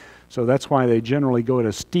back. So that's why they generally go at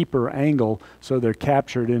a steeper angle, so they're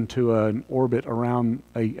captured into an orbit around,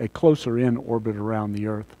 a closer in orbit around the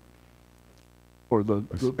Earth, or the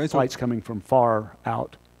flights coming from far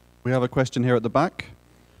out. We have a question here at the back.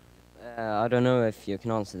 I don't know if you can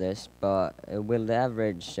answer this, but will the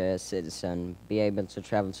average citizen be able to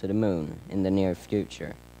travel to the moon in the near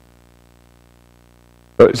future?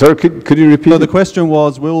 Sorry, could you repeat? So the question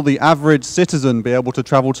was, will the average citizen be able to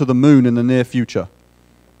travel to the moon in the near future?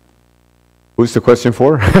 Who's the question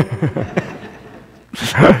for?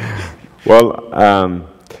 Well,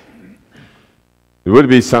 it will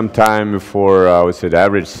be some time before I would say the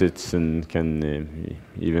average citizen can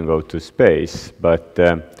even go to space, but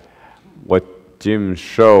what Jim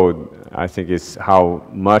showed, I think, is how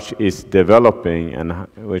much is developing, and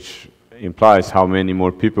which implies how many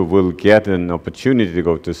more people will get an opportunity to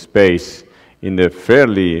go to space in the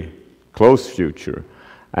fairly close future.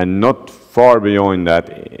 And not far beyond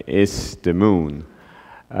that is the moon.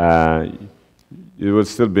 It will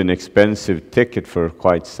still be an expensive ticket for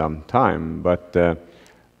quite some time, but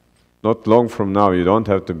not long from now you don't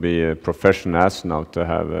have to be a professional astronaut to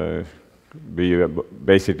have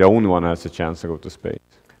basically the only one who has a chance to go to space.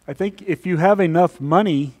 I think if you have enough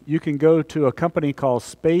money, you can go to a company called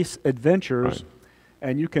Space Adventures,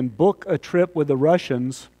 and you can book a trip with the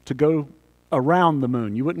Russians to go around the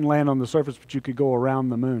moon. You wouldn't land on the surface, but you could go around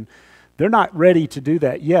the moon. They're not ready to do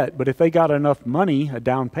that yet, but if they got enough money, a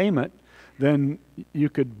down payment, then you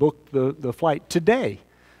could book the flight today.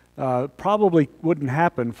 Probably wouldn't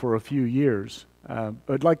happen for a few years.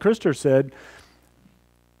 But like Christer said,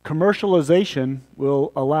 commercialization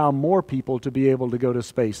will allow more people to be able to go to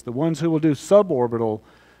space. The ones who will do suborbital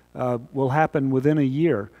will happen within a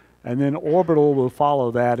year, and then orbital will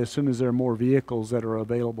follow that as soon as there are more vehicles that are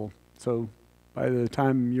available. So by the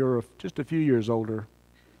time you're just a few years older.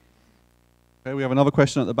 Okay, we have another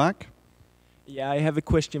question at the back. Yeah, I have a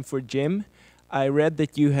question for Jim. I read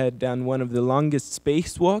that you had done one of the longest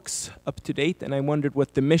spacewalks up to date, and I wondered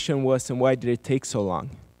what the mission was and why did it take so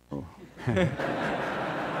long? Oh.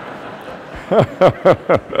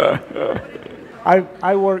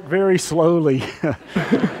 I work very slowly.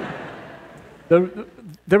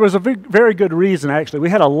 There was a very good reason, actually. We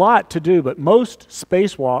had a lot to do, but most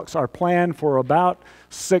spacewalks are planned for about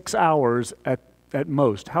 6 hours at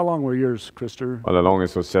most. How long were yours, Christer? Well, the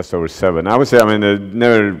longest was just over 7. I would say, I mean, they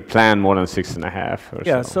never planned more than 6.5 or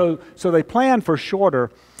yeah, so. So they planned for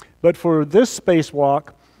shorter, but for this spacewalk,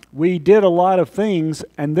 we did a lot of things,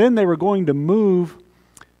 and then they were going to move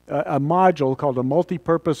a module called a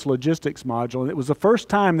multi-purpose logistics module. And it was the first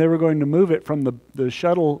time they were going to move it from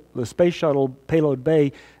the space shuttle payload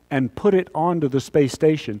bay and put it onto the space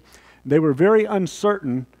station. They were very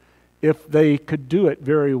uncertain if they could do it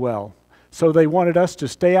very well. So they wanted us to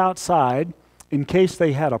stay outside in case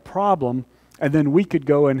they had a problem, and then we could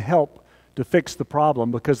go and help to fix the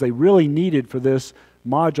problem, because they really needed for this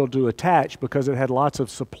module to attach because it had lots of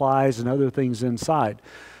supplies and other things inside.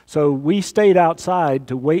 So we stayed outside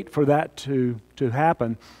to wait for that to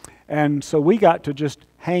happen. And so we got to just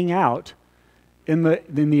hang out in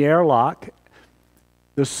the airlock.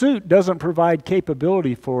 The suit doesn't provide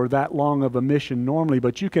capability for that long of a mission normally,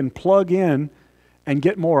 but you can plug in and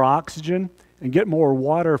get more oxygen and get more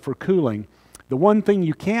water for cooling. The one thing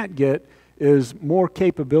you can't get is more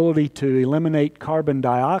capability to eliminate carbon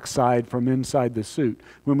dioxide from inside the suit.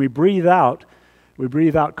 When we breathe out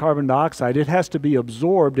carbon dioxide. It has to be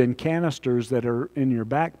absorbed in canisters that are in your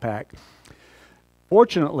backpack.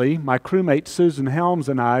 Fortunately, my crewmate Susan Helms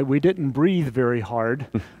and I, we didn't breathe very hard,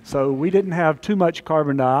 so we didn't have too much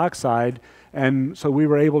carbon dioxide, and so we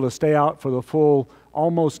were able to stay out for the full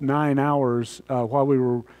almost 9 hours while we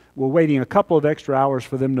were waiting a couple of extra hours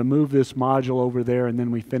for them to move this module over there, and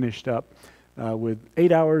then we finished up with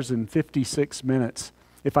 8 hours and 56 minutes.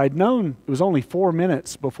 If I'd known it was only 4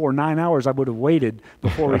 minutes before 9 hours, I would have waited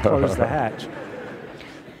before we closed the hatch.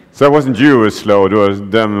 So it wasn't you who was slow, it was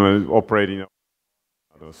them operating.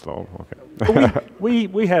 Slow, okay.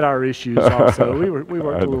 we had our issues also. We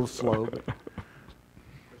worked a little slow. But.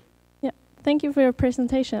 Yeah, thank you for your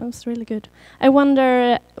presentation. It was really good. I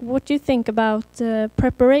wonder what you think about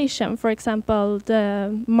preparation, for example,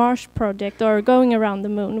 the Mars project or going around the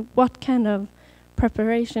moon. What kind of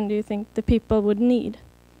preparation do you think the people would need?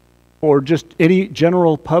 Or just any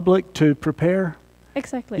general public to prepare?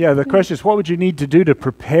 Exactly. Yeah, the question is, what would you need to do to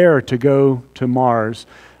prepare to go to Mars?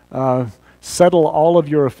 Settle all of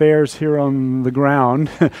your affairs here on the ground.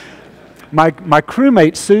 My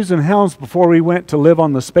crewmate, Susan Helms, before we went to live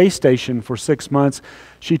on the space station for 6 months,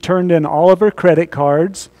 she turned in all of her credit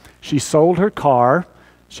cards, she sold her car,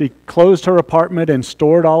 she closed her apartment and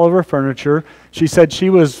stored all of her furniture. She said she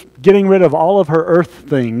was getting rid of all of her Earth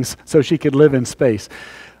things so she could live in space.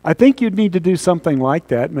 I think you'd need to do something like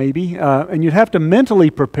that, maybe, and you'd have to mentally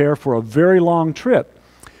prepare for a very long trip.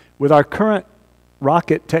 With our current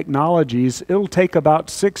rocket technologies, it'll take about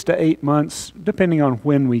 6 to 8 months, depending on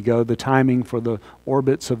when we go, the timing for the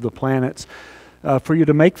orbits of the planets, for you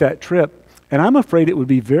to make that trip. And I'm afraid it would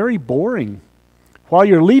be very boring. While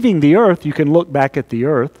you're leaving the Earth, you can look back at the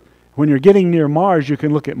Earth. When you're getting near Mars, you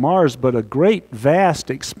can look at Mars, but a great, vast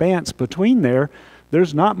expanse between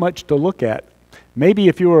there's not much to look at. Maybe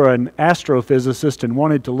if you were an astrophysicist and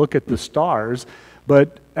wanted to look at the stars,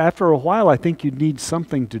 but after a while, I think you'd need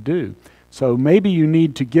something to do. So maybe you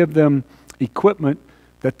need to give them equipment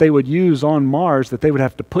that they would use on Mars that they would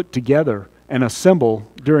have to put together and assemble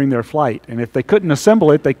during their flight. And if they couldn't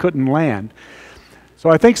assemble it, they couldn't land. So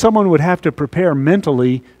I think someone would have to prepare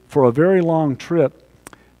mentally for a very long trip.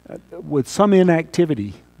 with some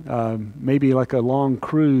inactivity, maybe like a long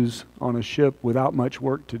cruise on a ship without much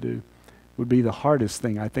work to do, would be the hardest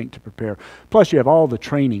thing, I think, to prepare. Plus, you have all the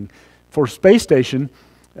training. For space station,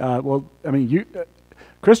 well, I mean,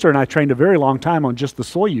 Krista and I trained a very long time on just the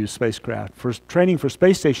Soyuz spacecraft. For training for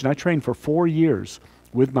space station, I trained for 4 years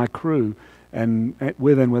with my crew, and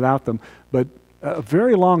with and without them. But a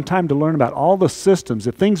very long time to learn about all the systems.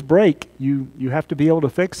 If things break, you have to be able to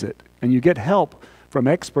fix it. And you get help from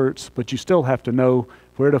experts, but you still have to know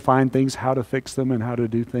where to find things, how to fix them, and how to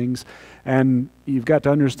do things. And you've got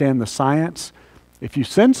to understand the science. If you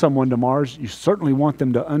send someone to Mars, you certainly want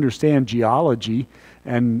them to understand geology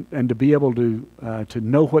and to be able to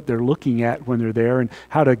know what they're looking at when they're there and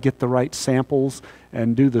how to get the right samples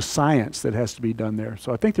and do the science that has to be done there.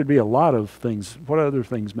 So I think there'd be a lot of things. What other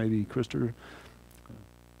things maybe, Krista?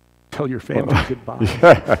 Tell your family goodbye.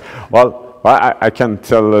 Yeah. Well, I can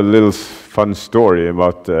tell a little fun story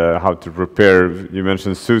about how to prepare. You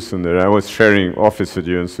mentioned Susan there. I was sharing office with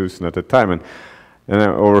you and Susan at the time, and I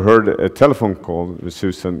overheard a telephone call that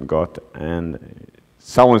Susan got, and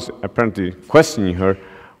someone's apparently questioning her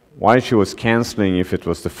why she was canceling, if it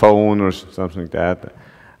was the phone or something like that.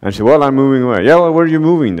 And she said, well, I'm moving away. Yeah, well, where are you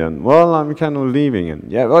moving then? Well, I'm kind of leaving.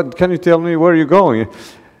 And yeah, well, can you tell me where you're going?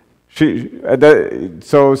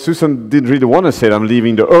 So Susan didn't really want to say, I'm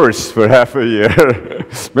leaving the Earth for half a year.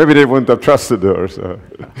 Maybe they wouldn't have trusted her. So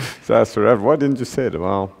I asked her, why didn't you say it?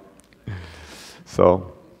 Well,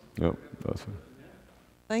 so, yeah, that's it.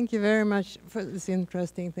 Thank you very much for this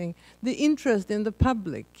interesting thing. The interest in the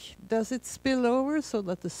public, does it spill over so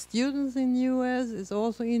that the students in US is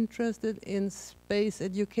also interested in space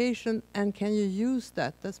education, and can you use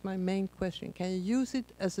that? That's my main question. Can you use it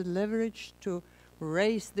as a leverage to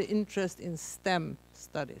raise the interest in STEM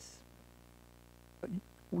studies?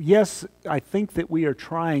 Yes, I think that we are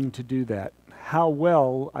trying to do that. How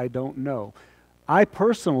well, I don't know. I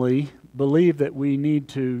personally believe that we need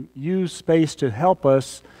to use space to help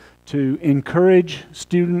us to encourage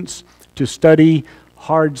students to study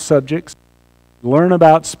hard subjects, learn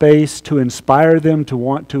about space, to inspire them to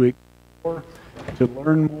want to explore, to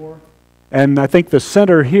learn more. And I think the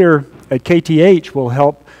center here at KTH will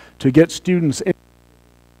help to get students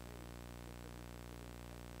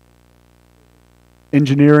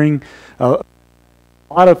engineering, a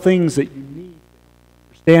lot of things that you need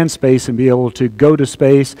to understand space and be able to go to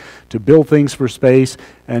space, to build things for space,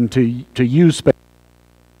 and to use space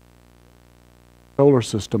solar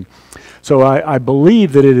system. So I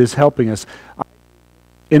believe that it is helping us.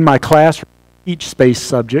 In my classroom, I teach space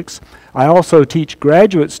subjects. I also teach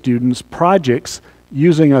graduate students projects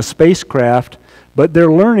using a spacecraft, but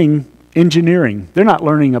they're learning engineering. They're not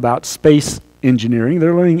learning about space engineering,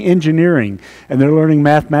 they're learning engineering, and they're learning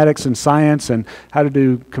mathematics and science and how to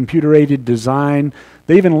do computer-aided design.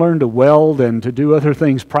 They even learn to weld and to do other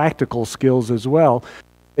things, practical skills as well.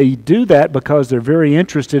 They do that because they're very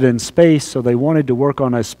interested in space, so they wanted to work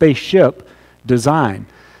on a spaceship design.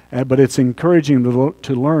 But it's encouraging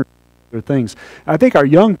to learn other things. I think our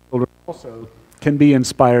young children also can be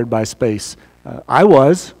inspired by space.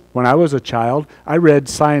 When I was a child, I read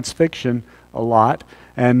science fiction a lot.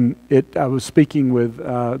 And I was speaking with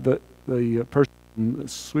the person from the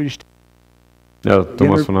Swedish. Yeah,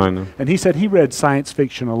 Thomas von Heine. And he said he read science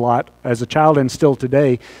fiction a lot as a child and still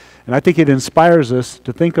today. And I think it inspires us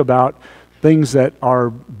to think about things that are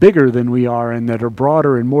bigger than we are and that are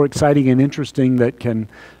broader and more exciting and interesting, that can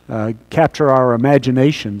capture our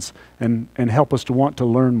imaginations and help us to want to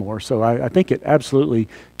learn more. So I think it absolutely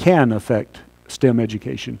can affect STEM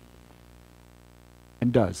education,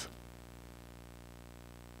 and does.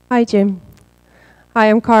 Hi, Jim. Hi,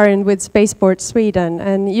 I'm Karin with Spaceport Sweden,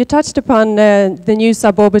 and you touched upon the new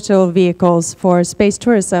suborbital vehicles for space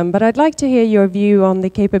tourism, but I'd like to hear your view on the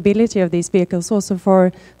capability of these vehicles also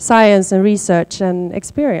for science and research and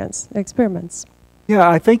experiments. Yeah,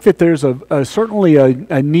 I think that there's certainly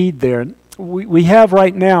a need there. We have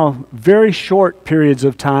right now very short periods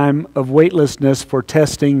of time of weightlessness for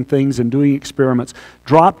testing things and doing experiments.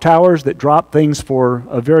 Drop towers that drop things for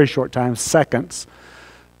a very short time, seconds.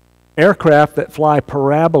 Aircraft that fly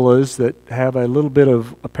parabolas that have a little bit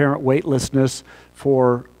of apparent weightlessness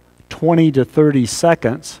for 20 to 30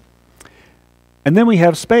 seconds. And then we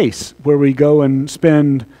have space, where we go and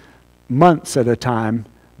spend months at a time.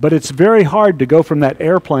 But it's very hard to go from that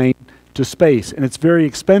airplane to space, and it's very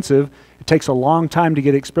expensive. It takes a long time to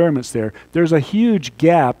get experiments there. There's a huge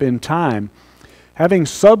gap in time. Having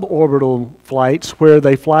suborbital flights where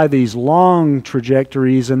they fly these long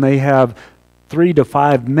trajectories and they have 3 to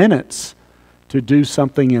 5 minutes to do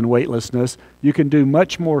something in weightlessness, you can do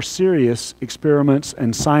much more serious experiments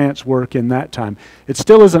and science work in that time. It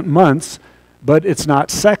still isn't months, but it's not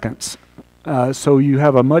seconds. So you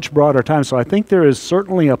have a much broader time. So I think there is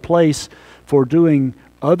certainly a place for doing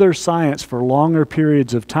other science for longer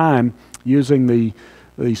periods of time using the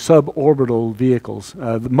suborbital vehicles.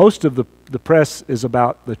 Most of the press is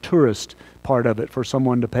about the tourist part of it, for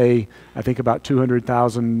someone to pay, I think, about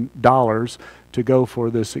 $200,000 to go for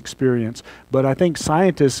this experience. But I think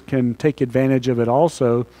scientists can take advantage of it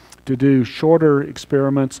also to do shorter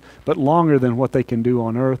experiments, but longer than what they can do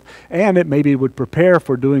on Earth. And it maybe would prepare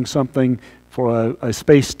for doing something for a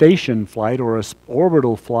space station flight or an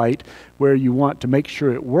orbital flight where you want to make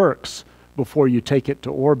sure it works before you take it to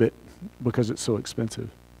orbit because it's so expensive.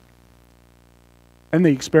 And the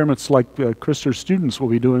experiments like Krister's students will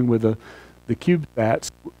be doing with the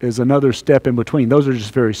CubeSats is another step in between. Those are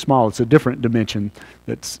just very small. It's a different dimension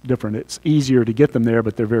that's different. It's easier to get them there,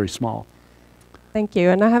 but they're very small. Thank you.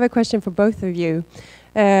 And I have a question for both of you.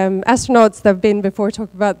 Astronauts that have been before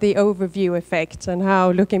talk about the overview effect and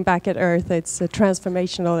how looking back at Earth, it's a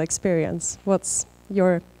transformational experience. What's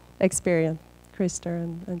your experience, Krister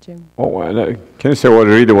and Jim? Oh, can you say what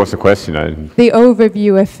really was the question? The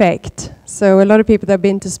overview effect. So a lot of people that have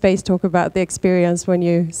been to space talk about the experience when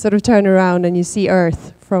you sort of turn around and you see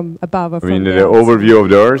Earth from above or from the down. overview of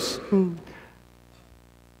the Earth?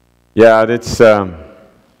 Yeah, that's...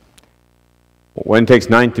 when it takes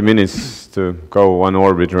 90 minutes to go one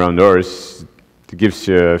orbit around the Earth, it gives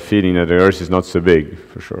you a feeling that the Earth is not so big,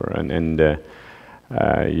 for sure. And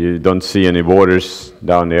you don't see any borders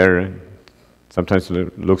down there. Sometimes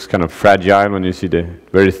it looks kind of fragile when you see the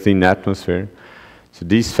very thin atmosphere. So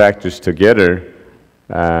these factors together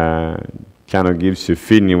kind of gives you a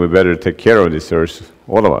feeling we better take care of this Earth,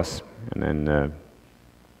 all of us, and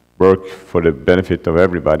work for the benefit of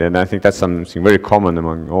everybody. And I think that's something very common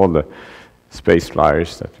among all the space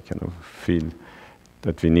flyers, that we kind of feel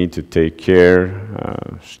that we need to take care,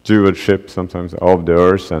 stewardship sometimes of the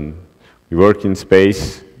Earth, and we work in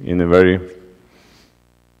space in a very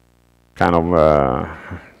kind of,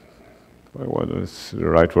 what is the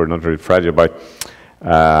right word, not very fragile, but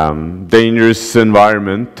dangerous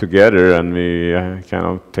environment together, and we kind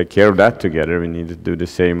of take care of that together. We need to do the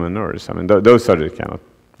same on Earth. I mean, those are the kind of,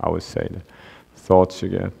 I would say, the thoughts you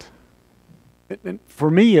get. And for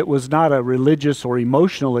me, it was not a religious or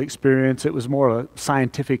emotional experience. It was more a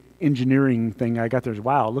scientific engineering thing. I got there,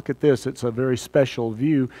 wow, look at this. It's a very special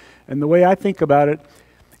view. And the way I think about it,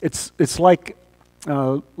 it's like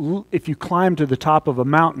if you climb to the top of a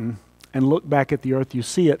mountain and look back at the Earth, you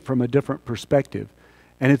see it from a different perspective.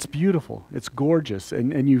 And it's beautiful, it's gorgeous,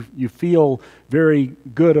 and you feel very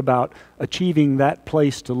good about achieving that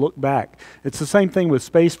place to look back. It's the same thing with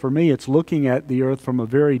space for me. It's looking at the Earth from a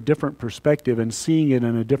very different perspective and seeing it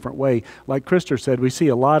in a different way. Like Krister said, we see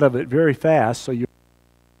a lot of it very fast, so you're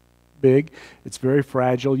big, it's very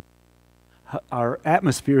fragile. Our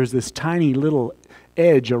atmosphere is this tiny little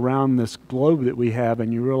edge around this globe that we have,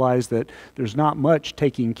 and you realize that there's not much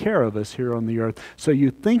taking care of us here on the Earth. So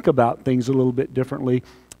you think about things a little bit differently,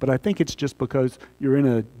 but I think it's just because you're in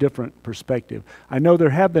a different perspective. I know there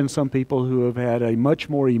have been some people who have had a much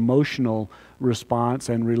more emotional response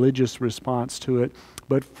and religious response to it,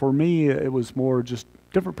 but for me it was more just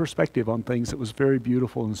different perspective on things. It was very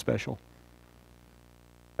beautiful and special.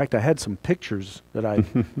 In fact, I had some pictures that I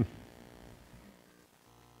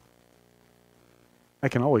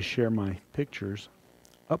can always share my pictures.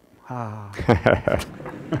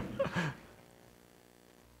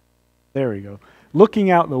 There we go. Looking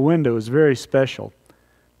out the window is very special.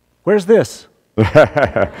 Where's this?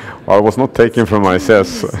 Well, it was not taken from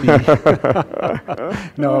myself.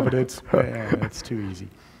 No, but it's too easy.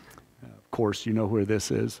 Of course, you know where this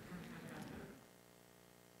is.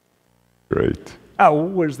 Great. Oh,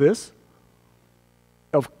 where's this?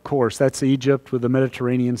 Of course, that's Egypt with the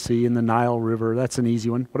Mediterranean Sea and the Nile River. That's an easy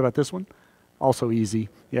one. What about this one? Also easy.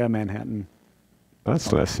 Yeah, Manhattan.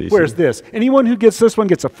 That's less easy. Where's this? Anyone who gets this one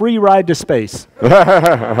gets a free ride to space. Maybe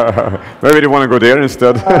they want to go there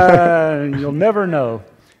instead. You'll never know.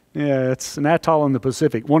 Yeah, it's an atoll in the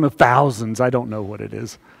Pacific. One of thousands. I don't know what it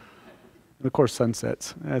is. And of course,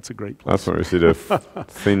 sunsets. That's a great place. That's where we see the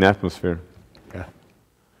thin atmosphere. Yeah.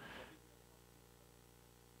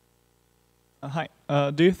 Hi.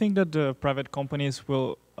 Do you think that the private companies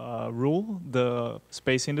will rule the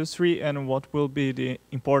space industry, and what will be the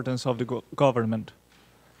importance of the government?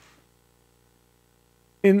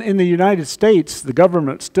 In the United States, the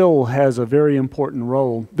government still has a very important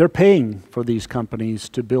role. They're paying for these companies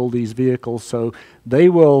to build these vehicles, so they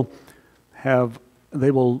will have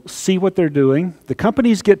see what they're doing. The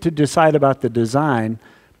companies get to decide about the design,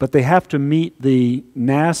 but they have to meet the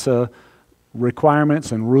NASA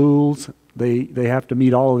requirements and rules. They have to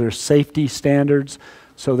meet all of their safety standards.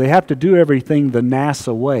 So they have to do everything the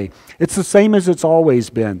NASA way. It's the same as it's always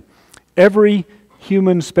been. Every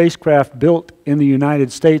human spacecraft built in the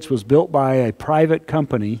United States was built by a private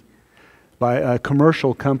company, by a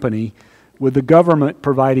commercial company, with the government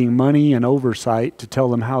providing money and oversight to tell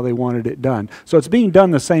them how they wanted it done. So it's being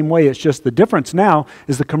done the same way. It's just the difference now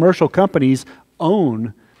is the commercial companies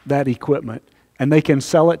own that equipment and they can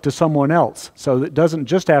sell it to someone else. So it doesn't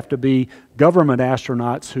just have to be government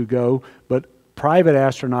astronauts who go, but private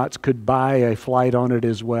astronauts could buy a flight on it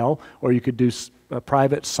as well, or you could do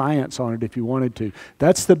private science on it if you wanted to.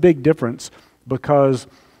 That's the big difference, because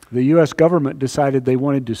the US government decided they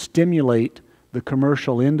wanted to stimulate the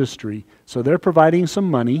commercial industry. So they're providing some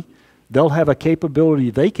money, they'll have a capability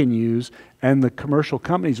they can use, and the commercial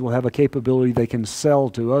companies will have a capability they can sell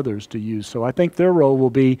to others to use. So I think their role will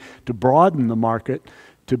be to broaden the market,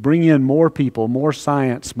 to bring in more people, more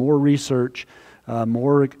science, more research,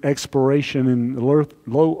 more exploration in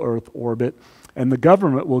low Earth orbit, and the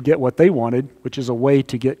government will get what they wanted, which is a way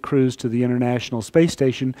to get crews to the International Space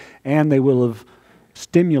Station, and they will have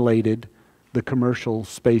stimulated the commercial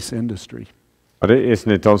space industry. But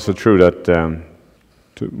isn't it also true that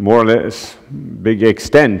to more or less big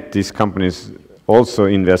extent these companies also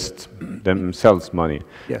invest themselves money?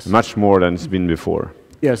 Yes. Much more than it's been before.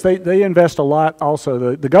 Yes, they invest a lot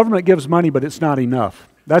also. The government gives money, but it's not enough.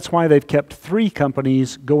 That's why they've kept 3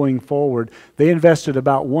 companies going forward. They invested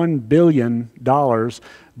about $1 billion,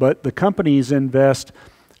 but the companies invest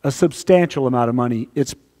a substantial amount of money.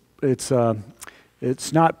 It's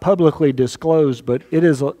not publicly disclosed, but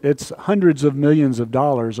it's hundreds of millions of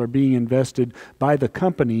dollars are being invested by the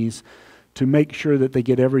companies to make sure that they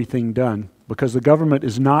get everything done, because the government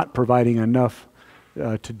is not providing enough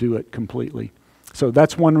to do it completely. So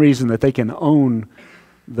that's one reason that they can own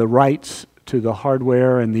the rights to the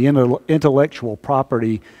hardware and the intellectual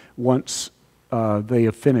property once they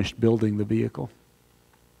have finished building the vehicle.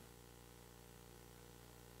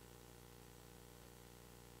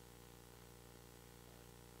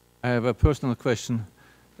 I have a personal question.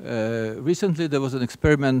 Recently there was an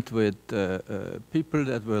experiment with people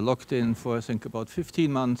that were locked in for, I think, about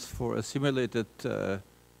 15 months for a simulated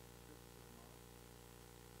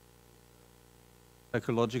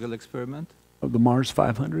psychological experiment. Of the Mars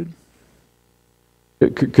 500?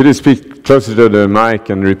 Could you speak closer to the mic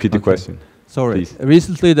and repeat the question? Sorry. Please.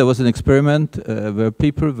 Recently there was an experiment where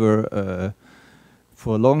people were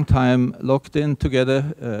for a long time locked in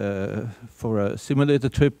together for a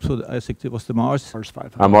simulated trip to, I think it was the Mars. Mars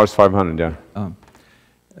 500. Mars 500,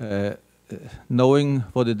 yeah. Knowing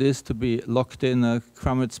what it is to be locked in a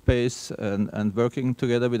cramped space and working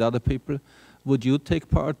together with other people, would you take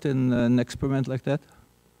part in an experiment like that?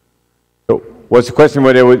 So, what's the question,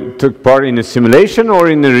 whether they took part in a simulation or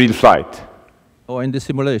in a real flight? Or in the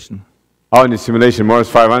simulation? Oh, in the simulation, Mars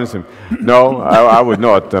 500. No, I would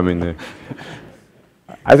not. I mean,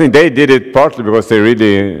 I think they did it partly because they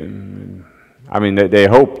really, I mean, they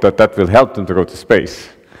hope that that will help them to go to space.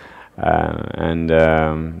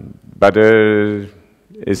 But it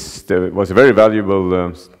was a very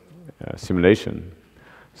valuable simulation.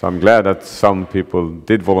 So I'm glad that some people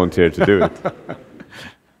did volunteer to do it.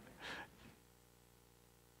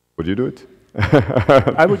 Would you do it?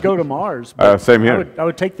 I would go to Mars. Same here. I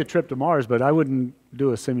would take the trip to Mars, but I wouldn't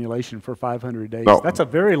do a simulation for 500 days. No. That's a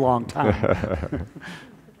very long time.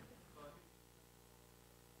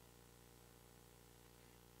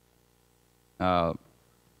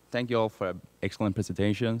 Thank you all for excellent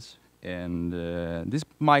presentations. And this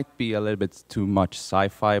might be a little bit too much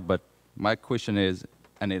sci-fi, but my question is,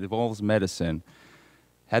 and it involves medicine,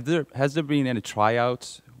 has there been any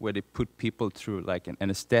tryouts where they put people through like an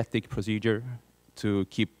anesthetic procedure to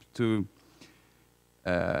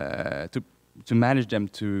manage them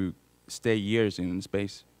to stay years in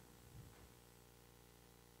space?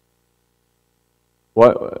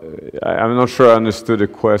 What? I'm not sure I understood the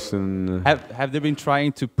question. Have they been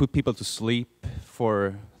trying to put people to sleep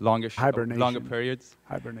for longer periods?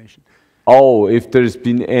 Hibernation. Oh, if there's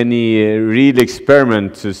been any real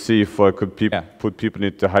experiment to see if I could put people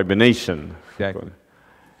into hibernation. Exactly.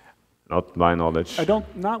 Not my knowledge.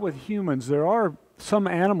 Not with humans. There are some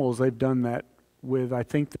animals they've done that with. I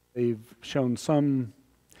think that they've shown some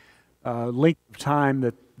length of time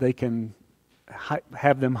that they can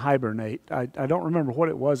have them hibernate. I don't remember what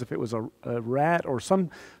it was, if it was a rat or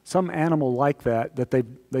some animal like that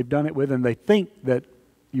they've done it with, and they think that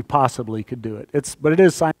you possibly could do it. But it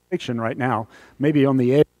is science fiction right now, maybe on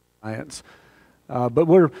the edge of science. But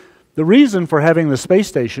the reason for having the space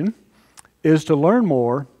station is to learn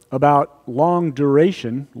more about long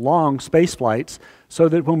duration, long space flights, so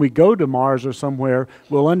that when we go to Mars or somewhere,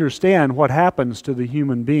 we'll understand what happens to the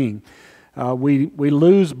human being. We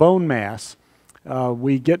lose bone mass.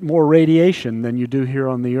 We get more radiation than you do here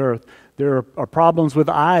on the Earth. There are problems with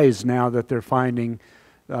eyes now that they're finding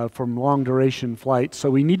from long duration flights. So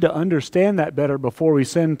we need to understand that better before we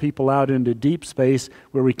send people out into deep space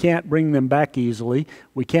where we can't bring them back easily.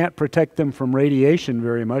 We can't protect them from radiation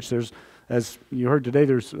very much. As you heard today,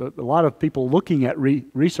 there's a lot of people looking at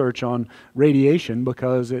research on radiation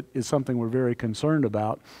because it is something we're very concerned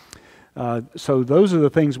about. So those are the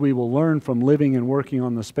things we will learn from living and working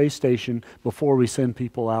on the space station before we send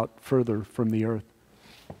people out further from the Earth.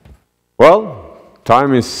 Well,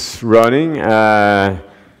 time is running.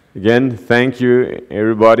 Again, thank you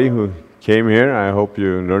everybody who came here. I hope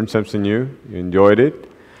you learned something new, you enjoyed it.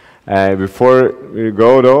 Before we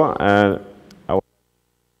go though,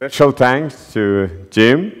 special thanks to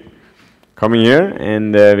Jim coming here,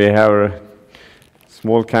 and we have a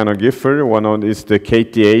small kind of gift for you. One of is the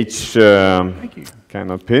KTH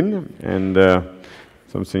kind of pin, and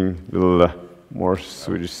something little more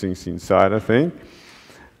Swedish things inside, I think.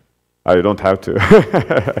 You don't have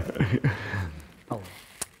to.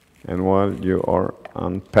 And while you are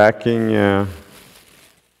unpacking,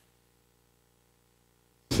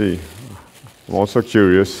 see, I'm also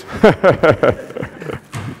curious.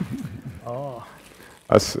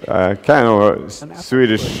 As kind of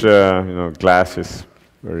Swedish, glasses,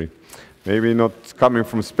 maybe not coming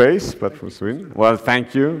from space, but from Sweden. Well,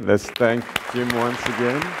 thank you. Let's thank Jim once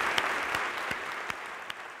again.